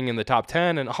JC being in the top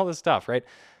 10, and all this stuff, right?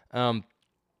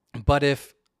 But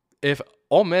if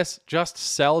Ole Miss just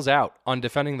sells out on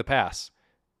defending the pass,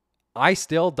 I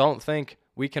still don't think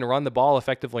we can run the ball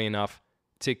effectively enough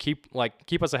to keep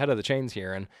us ahead of the chains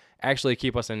here and actually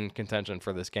keep us in contention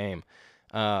for this game.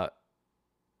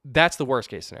 That's the worst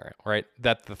case scenario, right?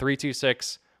 That the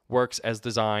 3-2-6 works as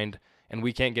designed and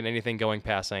we can't get anything going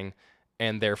passing,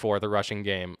 and therefore the rushing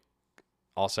game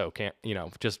also can't,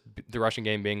 just the rushing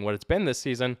game being what it's been this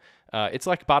season. It's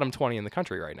like bottom 20 in the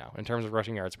country right now in terms of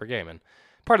rushing yards per game. And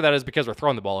part of that is because we're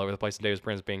throwing the ball over the place and Davis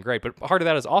Prince being great. But part of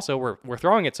that is also we're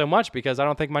throwing it so much because I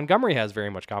don't think Montgomery has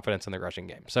very much confidence in the rushing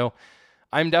game. So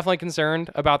I'm definitely concerned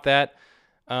about that.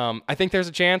 I think there's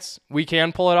a chance we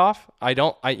can pull it off.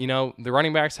 The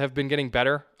running backs have been getting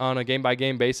better on a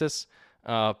game-by-game basis.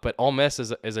 But Ole Miss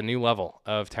is a new level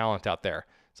of talent out there.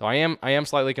 So I am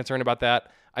slightly concerned about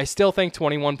that. I still think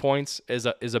 21 points is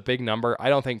a big number. I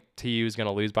don't think TU is going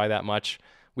to lose by that much.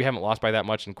 We haven't lost by that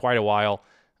much in quite a while.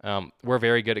 We're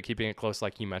very good at keeping it close,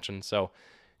 like you mentioned. So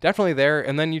definitely there.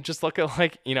 And then you just look at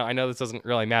I know this doesn't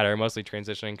really matter. I'm mostly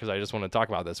transitioning because I just want to talk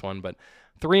about this one. But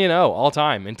 3-0 all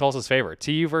time in Tulsa's favor.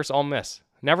 TU versus Ole Miss.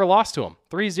 Never lost to them.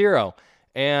 3-0.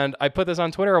 And I put this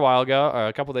on Twitter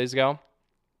a couple days ago.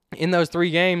 In those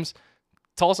 3 games,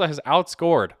 Tulsa has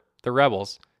outscored the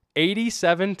Rebels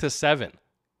 87-7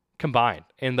 combined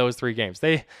in those 3 games.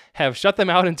 They have shut them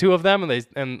out in 2 of them,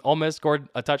 and Ole Miss scored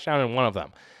a touchdown in 1 of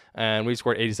them. And we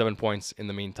scored 87 points in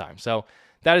the meantime. So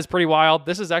that is pretty wild.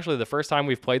 This is actually the first time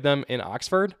we've played them in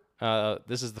Oxford.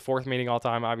 This is the 4th meeting all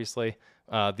time, obviously.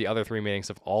 The other 3 meetings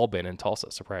have all been in Tulsa,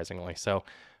 surprisingly. So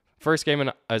first game,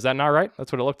 is that not right?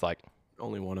 That's what it looked like.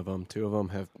 Only 1 of them. 2 of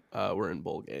them were in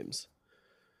bowl games.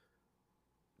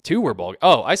 2 were bowl.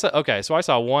 Oh, I saw. Okay, so I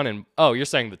saw 1 and. Oh, you're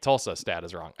saying the Tulsa stat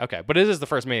is wrong. Okay, but it is the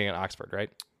first meeting in Oxford, right?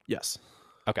 Yes.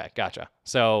 Okay, gotcha.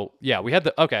 So yeah, we had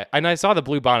the okay, and I saw the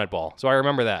Blue Bonnet Bowl, so I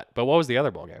remember that. But what was the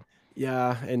other bowl game?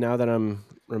 Yeah, and now that I'm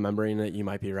remembering it, you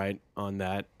might be right on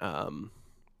that.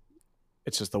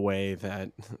 It's just the way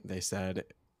that they said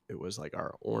it was like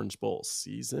our Orange Bowl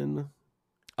season,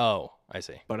 Oh, I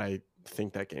see. but I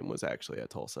think that game was actually at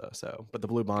Tulsa. So, but the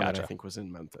Blue Bonnet I Gotcha. think was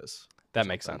in Memphis. That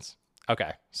makes sense.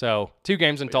 Okay, so 2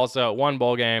 games in Tulsa, 1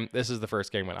 bowl game. This is the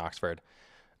first game in Oxford.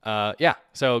 Yeah.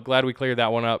 So glad we cleared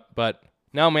that one up. But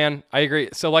no, man, I agree.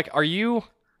 So like, are you?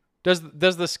 Does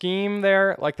the scheme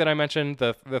there, like that I mentioned,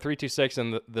 the 3-2-6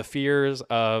 and the fears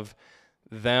of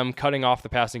them cutting off the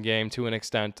passing game to an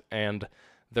extent and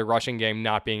the rushing game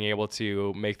not being able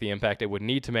to make the impact it would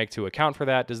need to make to account for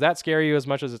that, does that scare you as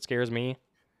much as it scares me?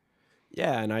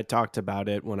 Yeah, and I talked about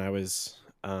it when I was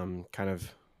kind of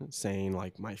saying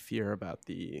like my fear about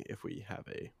if we have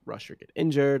a rusher get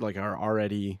injured, like our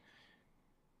already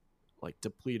like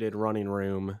depleted running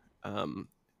room,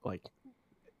 like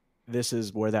this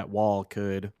is where that wall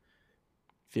could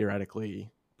theoretically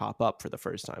pop up for the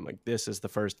first time. Like this is the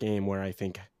first game where I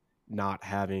think not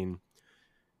having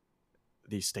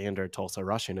the standard Tulsa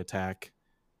rushing attack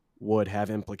would have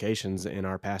implications in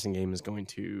our passing game is going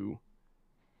to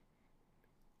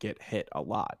get hit a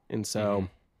lot. And so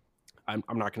I'm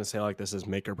not going to say like this is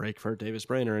make or break for Davis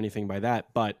Brain or anything by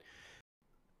that, but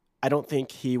I don't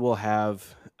think he will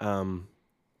have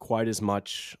quite as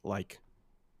much like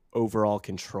overall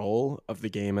control of the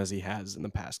game as he has in the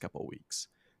past couple of weeks.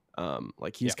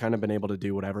 Like he's kind of been able to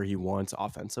do whatever he wants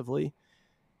offensively,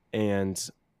 and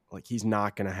like he's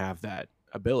not going to have that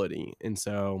ability. And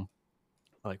so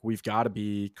like we've got to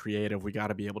be creative. We got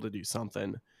to be able to do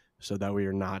something so that we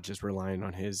are not just relying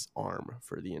on his arm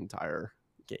for the entire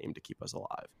game to keep us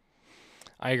alive.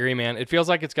 I agree, man. It feels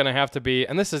like it's going to have to be,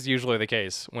 and this is usually the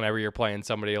case whenever you're playing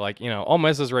somebody like, Ole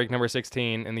Miss is ranked number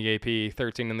 16 in the AP,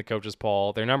 13 in the coaches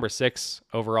poll. They're number 6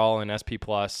 overall in SP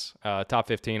plus, top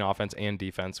 15 offense and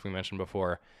defense. We mentioned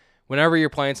before. Whenever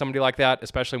you're playing somebody like that,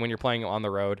 especially when you're playing on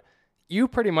the road, you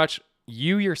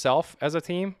yourself as a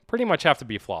team pretty much have to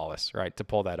be flawless, right, to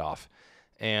pull that off.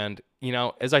 And,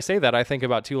 as I say that, I think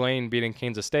about Tulane beating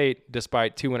Kansas State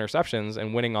despite 2 interceptions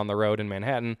and winning on the road in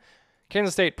Manhattan.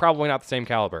 Kansas State, probably not the same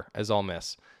caliber as Ole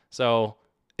Miss. So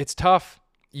it's tough.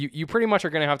 You pretty much are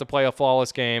going to have to play a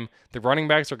flawless game. The running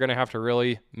backs are going to have to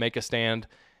really make a stand.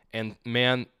 And,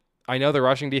 man, I know the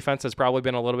rushing defense has probably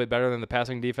been a little bit better than the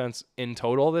passing defense in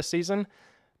total this season.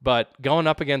 But going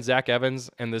up against Zach Evans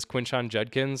and this Quinshon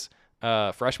Judkins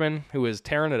freshman who is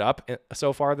tearing it up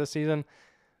so far this season,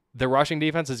 the rushing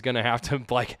defense is going to have to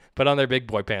put on their big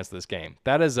boy pants this game.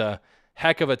 That is a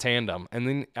heck of a tandem. And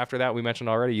then after that, we mentioned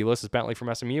already, Ulysses Bentley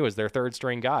from SMU is their 3rd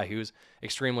string guy who's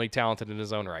extremely talented in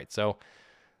his own right. So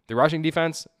the rushing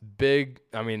defense, big.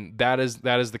 I mean, that is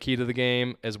the key to the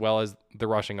game, as well as the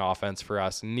rushing offense for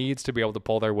us needs to be able to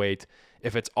pull their weight.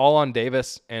 If it's all on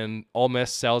Davis and Ole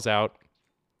Miss sells out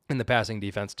in the passing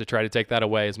defense to try to take that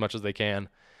away as much as they can,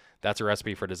 that's a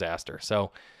recipe for disaster.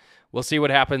 So we'll see what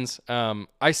happens.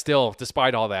 I still,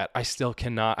 despite all that, I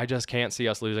just can't see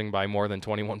us losing by more than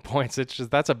 21 points. It's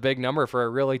just, that's a big number for a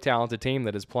really talented team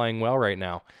that is playing well right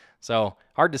now. So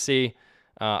hard to see.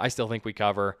 I still think we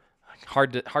cover.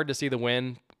 Hard to see the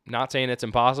win. Not saying it's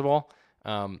impossible,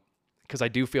 because I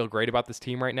do feel great about this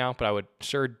team right now, but I would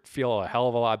sure feel a hell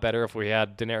of a lot better if we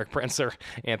had Deneric Prince or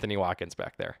Anthony Watkins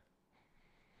back there.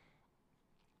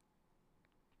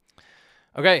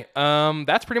 Okay,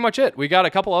 that's pretty much it. We got a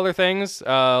couple other things.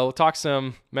 We'll talk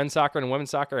some men's soccer and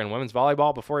women's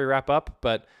volleyball before we wrap up.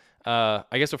 But I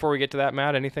guess before we get to that,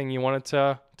 Matt, anything you wanted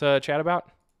to chat about?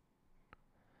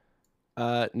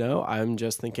 No, I'm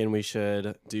just thinking we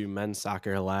should do men's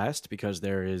soccer last because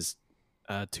there is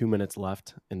 2 minutes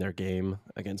left in their game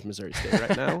against Missouri State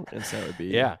right now. And so it would be,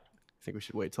 yeah. I think we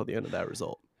should wait till the end of that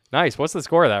result. Nice. What's the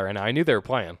score of that right now? I knew they were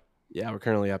playing. Yeah, we're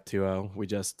currently up 2-0. We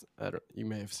just, you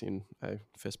may have seen I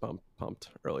fist pumped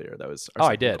earlier. That was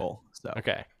our I did. goal. So.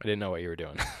 Okay. I didn't know what you were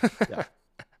doing. Yeah.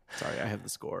 Sorry, I have the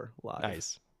score live.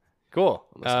 Nice. Cool.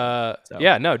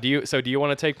 Yeah, no. Do you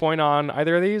want to take point on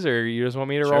either of these, or you just want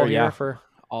me to roll here for?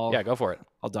 Yeah, go for it.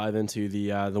 I'll dive into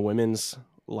the women's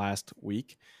last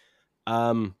week.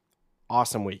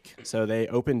 Awesome week. So they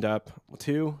opened up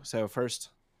 2. So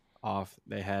first off,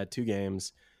 they had 2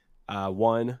 games.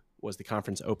 One was the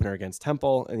conference opener against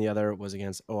Temple, and the other was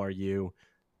against ORU,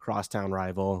 crosstown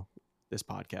rival. This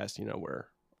podcast, we're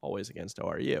always against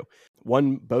ORU.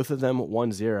 Both of them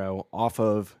 1-0 off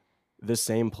of the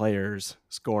same players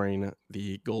scoring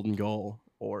the golden goal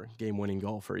or game-winning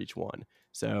goal for each one.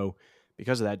 So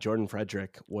because of that, Jordan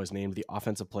Frederick was named the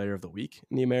Offensive Player of the Week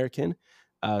in the American.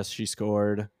 She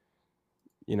scored,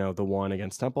 the one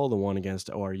against Temple, the one against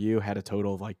ORU, had a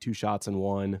total of like 2 shots and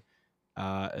one,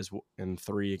 and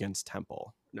 3 against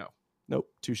Temple. Nope,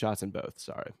 2 shots in both.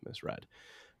 Sorry, misread.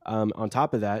 On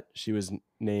top of that, she was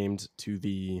named to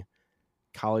the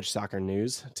College Soccer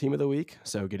News Team of the Week,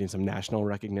 so getting some national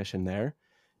recognition there.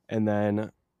 And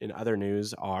then in other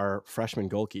news, our freshman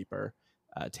goalkeeper,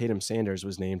 Tatum Sanders,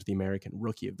 was named the American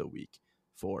Rookie of the Week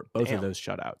for both of those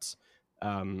shutouts.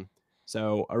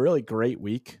 So a really great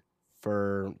week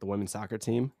for the women's soccer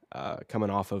team, coming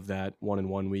off of that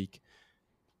 1-1 week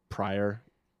prior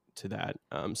to that.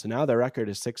 So now their record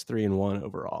is 6-3-1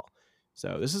 overall.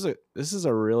 So this is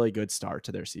a really good start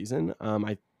to their season.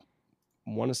 I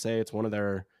want to say it's one of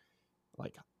their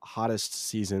like hottest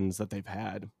seasons that they've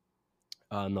had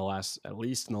at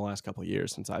least in the last couple of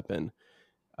years since I've been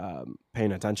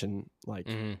paying attention, with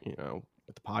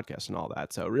the podcast and all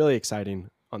that. So really exciting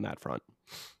on that front.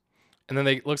 And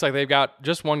then looks like they've got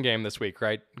just one game this week,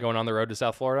 right? Going on the road to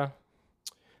South Florida.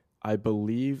 I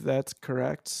believe that's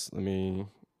correct. Let me,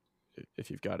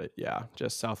 if you've got it. Yeah,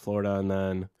 just South Florida, and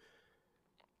then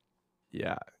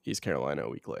East Carolina a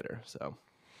week later. So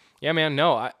yeah, man.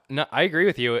 No, I agree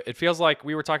with you. It feels like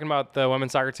we were talking about the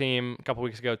women's soccer team a couple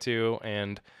weeks ago too,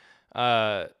 and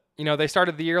they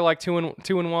started the year like 2-1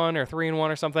 or 3-1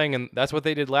 or something, and that's what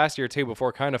they did last year too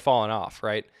before kind of falling off,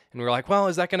 right? And we were like, well,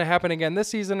 is that going to happen again this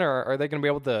season, or are they going to be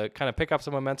able to kind of pick up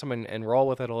some momentum and roll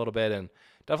with it a little bit? And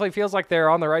definitely feels like they're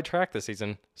on the right track this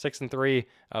season, 6-3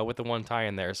 with the one tie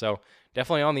in there. So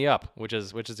definitely on the up, which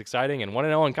is exciting, and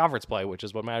 1-0 in conference play, which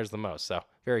is what matters the most. So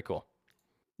very cool.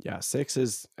 Yeah,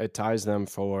 6 it ties them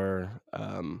for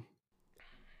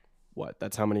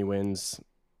that's how many wins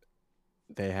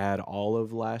they had all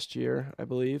of last year, I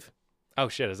believe. Oh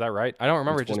shit, is that right? I don't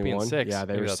remember it just being 6. Yeah,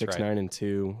 they were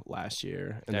 6-9-2 last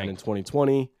year, and then in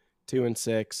 2020,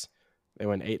 2-6. They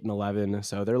went 8-11.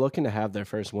 So they're looking to have their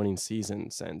first winning season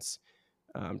since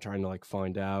I'm trying to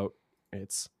find out.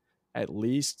 It's at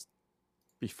least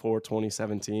before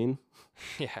 2017.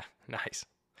 Yeah, nice.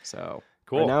 So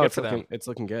cool. Right now good it's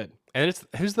looking good. And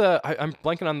I'm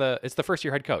blanking on it's the first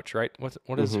year head coach, right?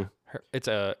 What is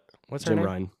her? What's her name? Jim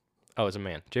Ryan. Oh, it's a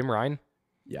man. Jim Ryan?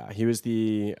 Yeah, he was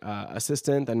the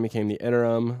assistant, then became the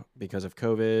interim because of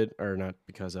COVID, or not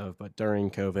because of, but during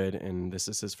COVID, and this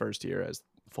is his first year as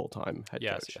full-time head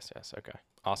coach. Yes. Okay,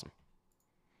 awesome.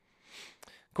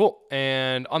 Cool.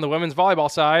 And on the women's volleyball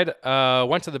side,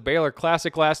 went to the Baylor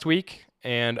Classic last week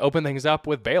and opened things up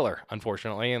with Baylor,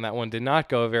 unfortunately, and that one did not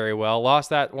go very well. Lost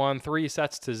that one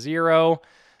 3-0,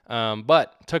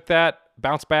 but took that,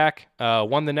 bounced back,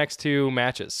 won the next 2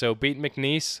 matches. So beat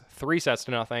McNeese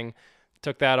 3-0.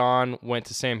 Took that on, went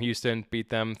to Sam Houston, beat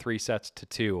them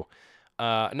 3-2.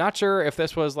 Not sure if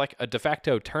this was like a de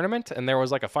facto tournament and there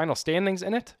was like a final standings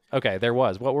in it. Okay, there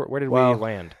was. Where did we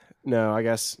land? No, I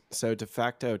guess so. De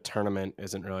facto tournament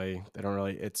isn't really. They don't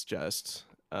really. It's just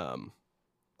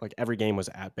every game was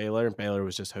at Baylor. Baylor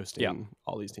was just hosting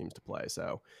all these teams to play.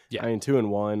 So I mean,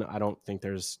 2-1. I don't think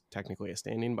there's technically a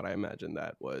standing, but I imagine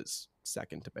that was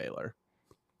second to Baylor.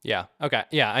 Yeah. Okay.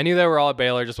 Yeah, I knew they were all at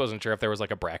Baylor. Just wasn't sure if there was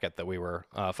like a bracket that we were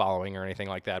following or anything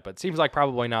like that. But it seems like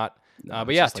probably not. No,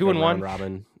 but yeah, 2-1 round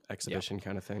robin exhibition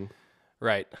kind of thing.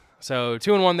 Right. So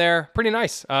 2-1 there, pretty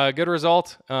nice. Good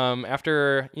result.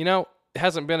 After it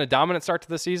hasn't been a dominant start to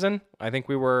the season. I think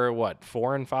we were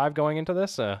 4-5 going into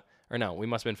this. Or no, we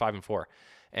must have been 5-4.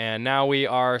 And now we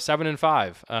are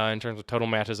 7-5 in terms of total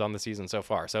matches on the season so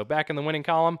far. So back in the winning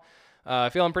column,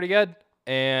 feeling pretty good.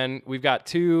 And we've got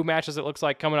 2 matches, it looks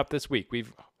like, coming up this week.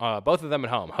 We've both of them at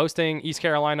home. Hosting East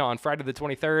Carolina on Friday the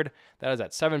 23rd. That is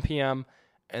at 7 p.m.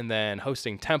 And then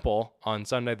hosting Temple on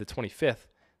Sunday the 25th.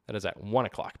 That is at 1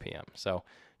 o'clock p.m. So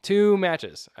 2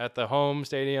 matches at the home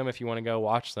stadium if you want to go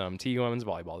watch some TU women's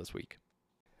volleyball this week.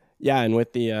 Yeah, and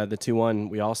with the 2-1,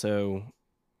 we also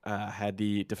had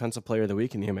the Defensive Player of the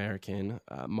Week in the American,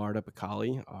 Marta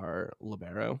Bacali, our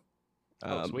libero.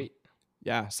 Sweet.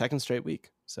 Yeah, second straight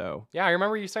week. So yeah, I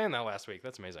remember you saying that last week.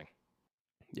 That's amazing.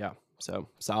 Yeah, so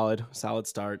solid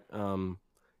start. Coming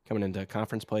into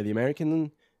conference play, the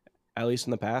American, at least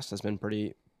in the past, has been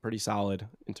pretty solid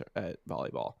at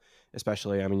volleyball.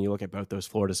 Especially, I mean, you look at both those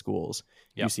Florida schools.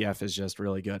 Yep. UCF is just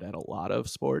really good at a lot of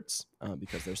sports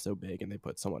because they're so big and they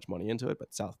put so much money into it.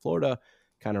 But South Florida,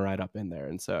 kind of right up in there.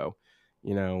 And so,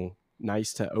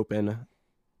 nice to open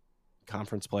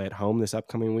conference play at home this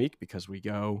upcoming week because we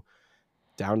go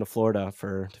down to Florida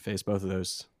to face both of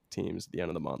those teams at the end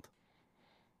of the month.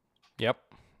 Yep.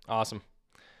 Awesome.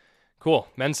 Cool.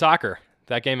 Men's soccer.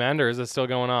 That game end, or is it still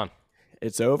going on?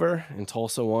 It's over, and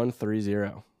Tulsa won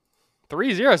 3-0.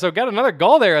 3-0. So got another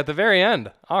goal there at the very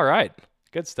end. All right.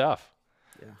 Good stuff.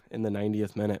 Yeah, in the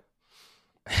 90th minute.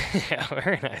 Yeah,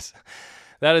 very nice.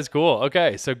 That is cool.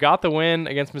 Okay, so got the win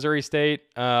against Missouri State.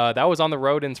 That was on the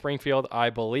road in Springfield, I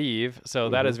believe. So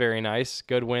that is very nice.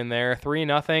 Good win there.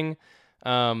 3-0.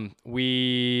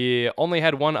 We only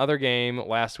had one other game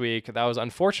last week. That was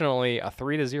unfortunately a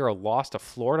 3-0 loss to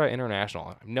Florida International. I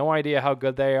have no idea how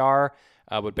good they are,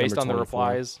 but based on the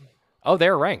replies, oh,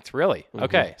 they're ranked, really?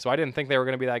 Okay, so I didn't think they were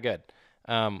going to be that good.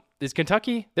 Is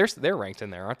Kentucky? They're ranked in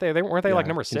there, aren't they? Weren't they like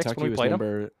number 6 Kentucky when we played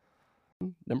them?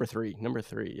 Number three.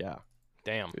 Yeah.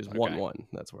 Damn. It was 1-1.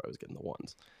 That's where I was getting the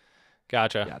ones.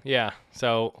 Gotcha. Yeah.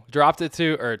 So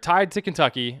tied to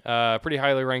Kentucky, pretty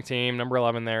highly ranked team, number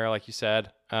 11 there, like you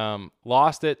said.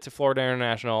 Lost it to Florida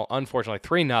International, unfortunately,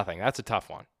 3-0. That's a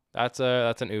tough one. That's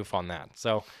an oof on that.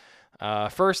 So,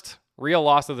 first real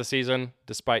loss of the season,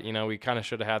 despite, we kind of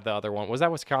should have had the other one. Was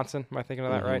that Wisconsin? Am I thinking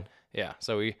of that right? Yeah.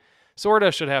 So we sort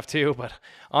of should have two, but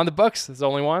on the books, there's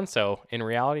only one. So in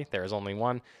reality, there's only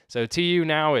one. So TU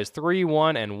now is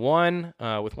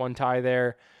 3-1-1, with one tie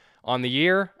there on the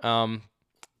year. 4-1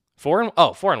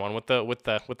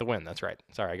 with the win. That's right.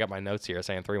 Sorry, I got my notes here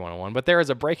saying 3-1-1, but there is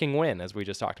a breaking win as we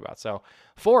just talked about. So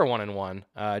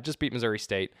 4-1-1, just beat Missouri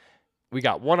State. We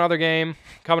got one other game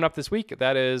coming up this week.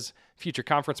 That is future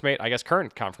conference mate, I guess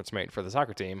current conference mate for the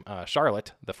soccer team,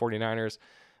 Charlotte, the 49ers,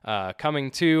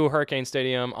 coming to Hurricane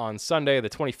Stadium on Sunday, the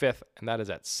 25th, and that is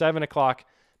at 7:00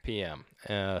 p.m.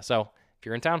 So if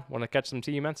you're in town, want to catch some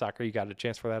TU men's soccer, you got a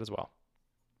chance for that as well.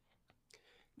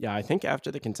 Yeah, I think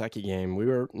after the Kentucky game, we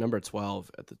were number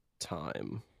 12 at the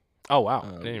time. Oh, wow.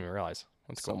 I didn't even realize.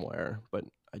 That's cool. Somewhere, but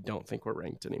I don't think we're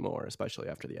ranked anymore, especially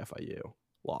after the FIU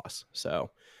loss.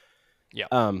 So, yeah.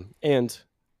 And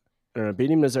I don't know,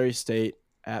 beating Missouri State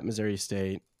at Missouri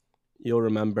State, you'll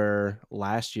remember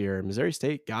last year, Missouri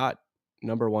State got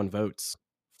number 1 votes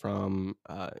from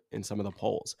in some of the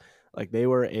polls. Like, they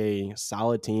were a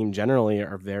solid team, generally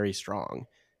are very strong.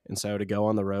 And so to go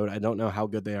on the road, I don't know how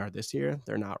good they are this year.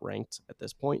 They're not ranked at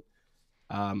this point.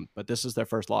 But this is their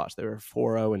first loss. They were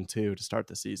 4-0-2 to start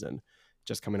the season,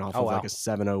 just coming off of like a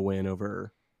 7-0 win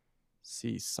over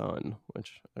CSUN,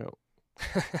 which I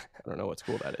don't know what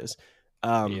school that is.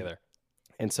 Me either.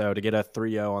 And so to get a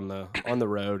 3-0 on the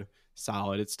road,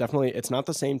 solid. It's not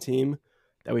the same team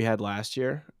that we had last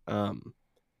year.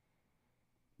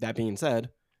 That being said,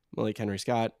 Malik Henry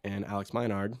Scott and Alex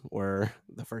Minard were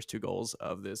the first 2 goals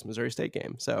of this Missouri State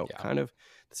game. So kind of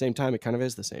at the same time, it kind of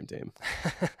is the same team.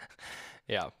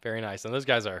 Yeah, very nice. And those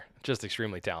guys are just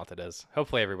extremely talented, as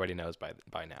hopefully everybody knows by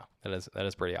now. That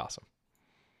is pretty awesome.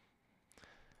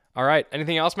 All right.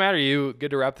 Anything else, Matt? Are you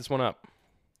good to wrap this one up?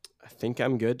 I think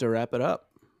I'm good to wrap it up.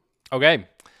 Okay.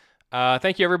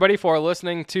 Thank you, everybody, for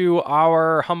listening to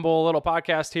our humble little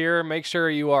podcast here. Make sure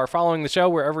you are following the show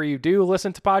wherever you do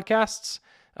listen to podcasts.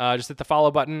 Just hit the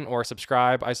follow button or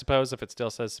subscribe, I suppose, if it still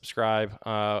says subscribe,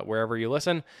 wherever you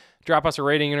listen. Drop us a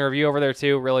rating and a review over there,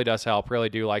 too. Really does help. Really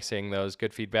do like seeing those.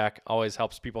 Good feedback always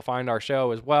helps people find our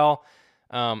show as well.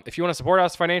 If you want to support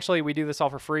us financially, we do this all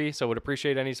for free, so would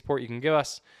appreciate any support you can give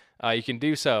us. You can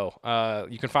do so.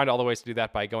 You can find all the ways to do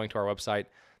that by going to our website.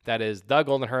 That is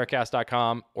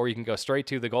thegoldenhurricast.com, or you can go straight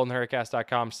to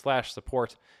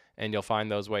thegoldenhurricast.com/support, and you'll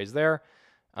find those ways there.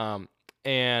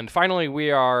 And finally,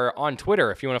 we are on Twitter.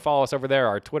 If you want to follow us over there,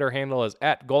 our Twitter handle is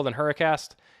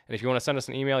 @GoldenHurricast. And if you want to send us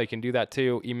an email, you can do that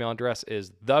too. Email address is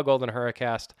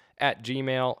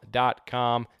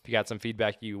thegoldenhurricast@gmail.com. If you got some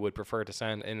feedback you would prefer to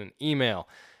send in an email.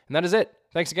 And that is it.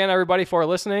 Thanks again, everybody, for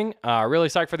listening. Really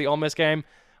psyched for the Ole Miss game.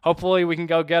 Hopefully we can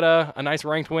go get a nice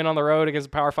ranked win on the road against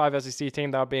a Power 5 SEC team.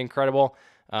 That would be incredible.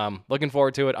 Looking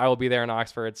forward to it. I will be there in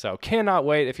Oxford, so cannot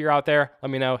wait. If you're out there,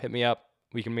 let me know. Hit me up.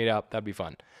 We can meet up. That'd be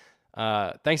fun.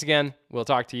 Thanks again. We'll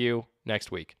talk to you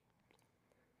next week.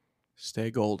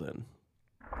 Stay golden.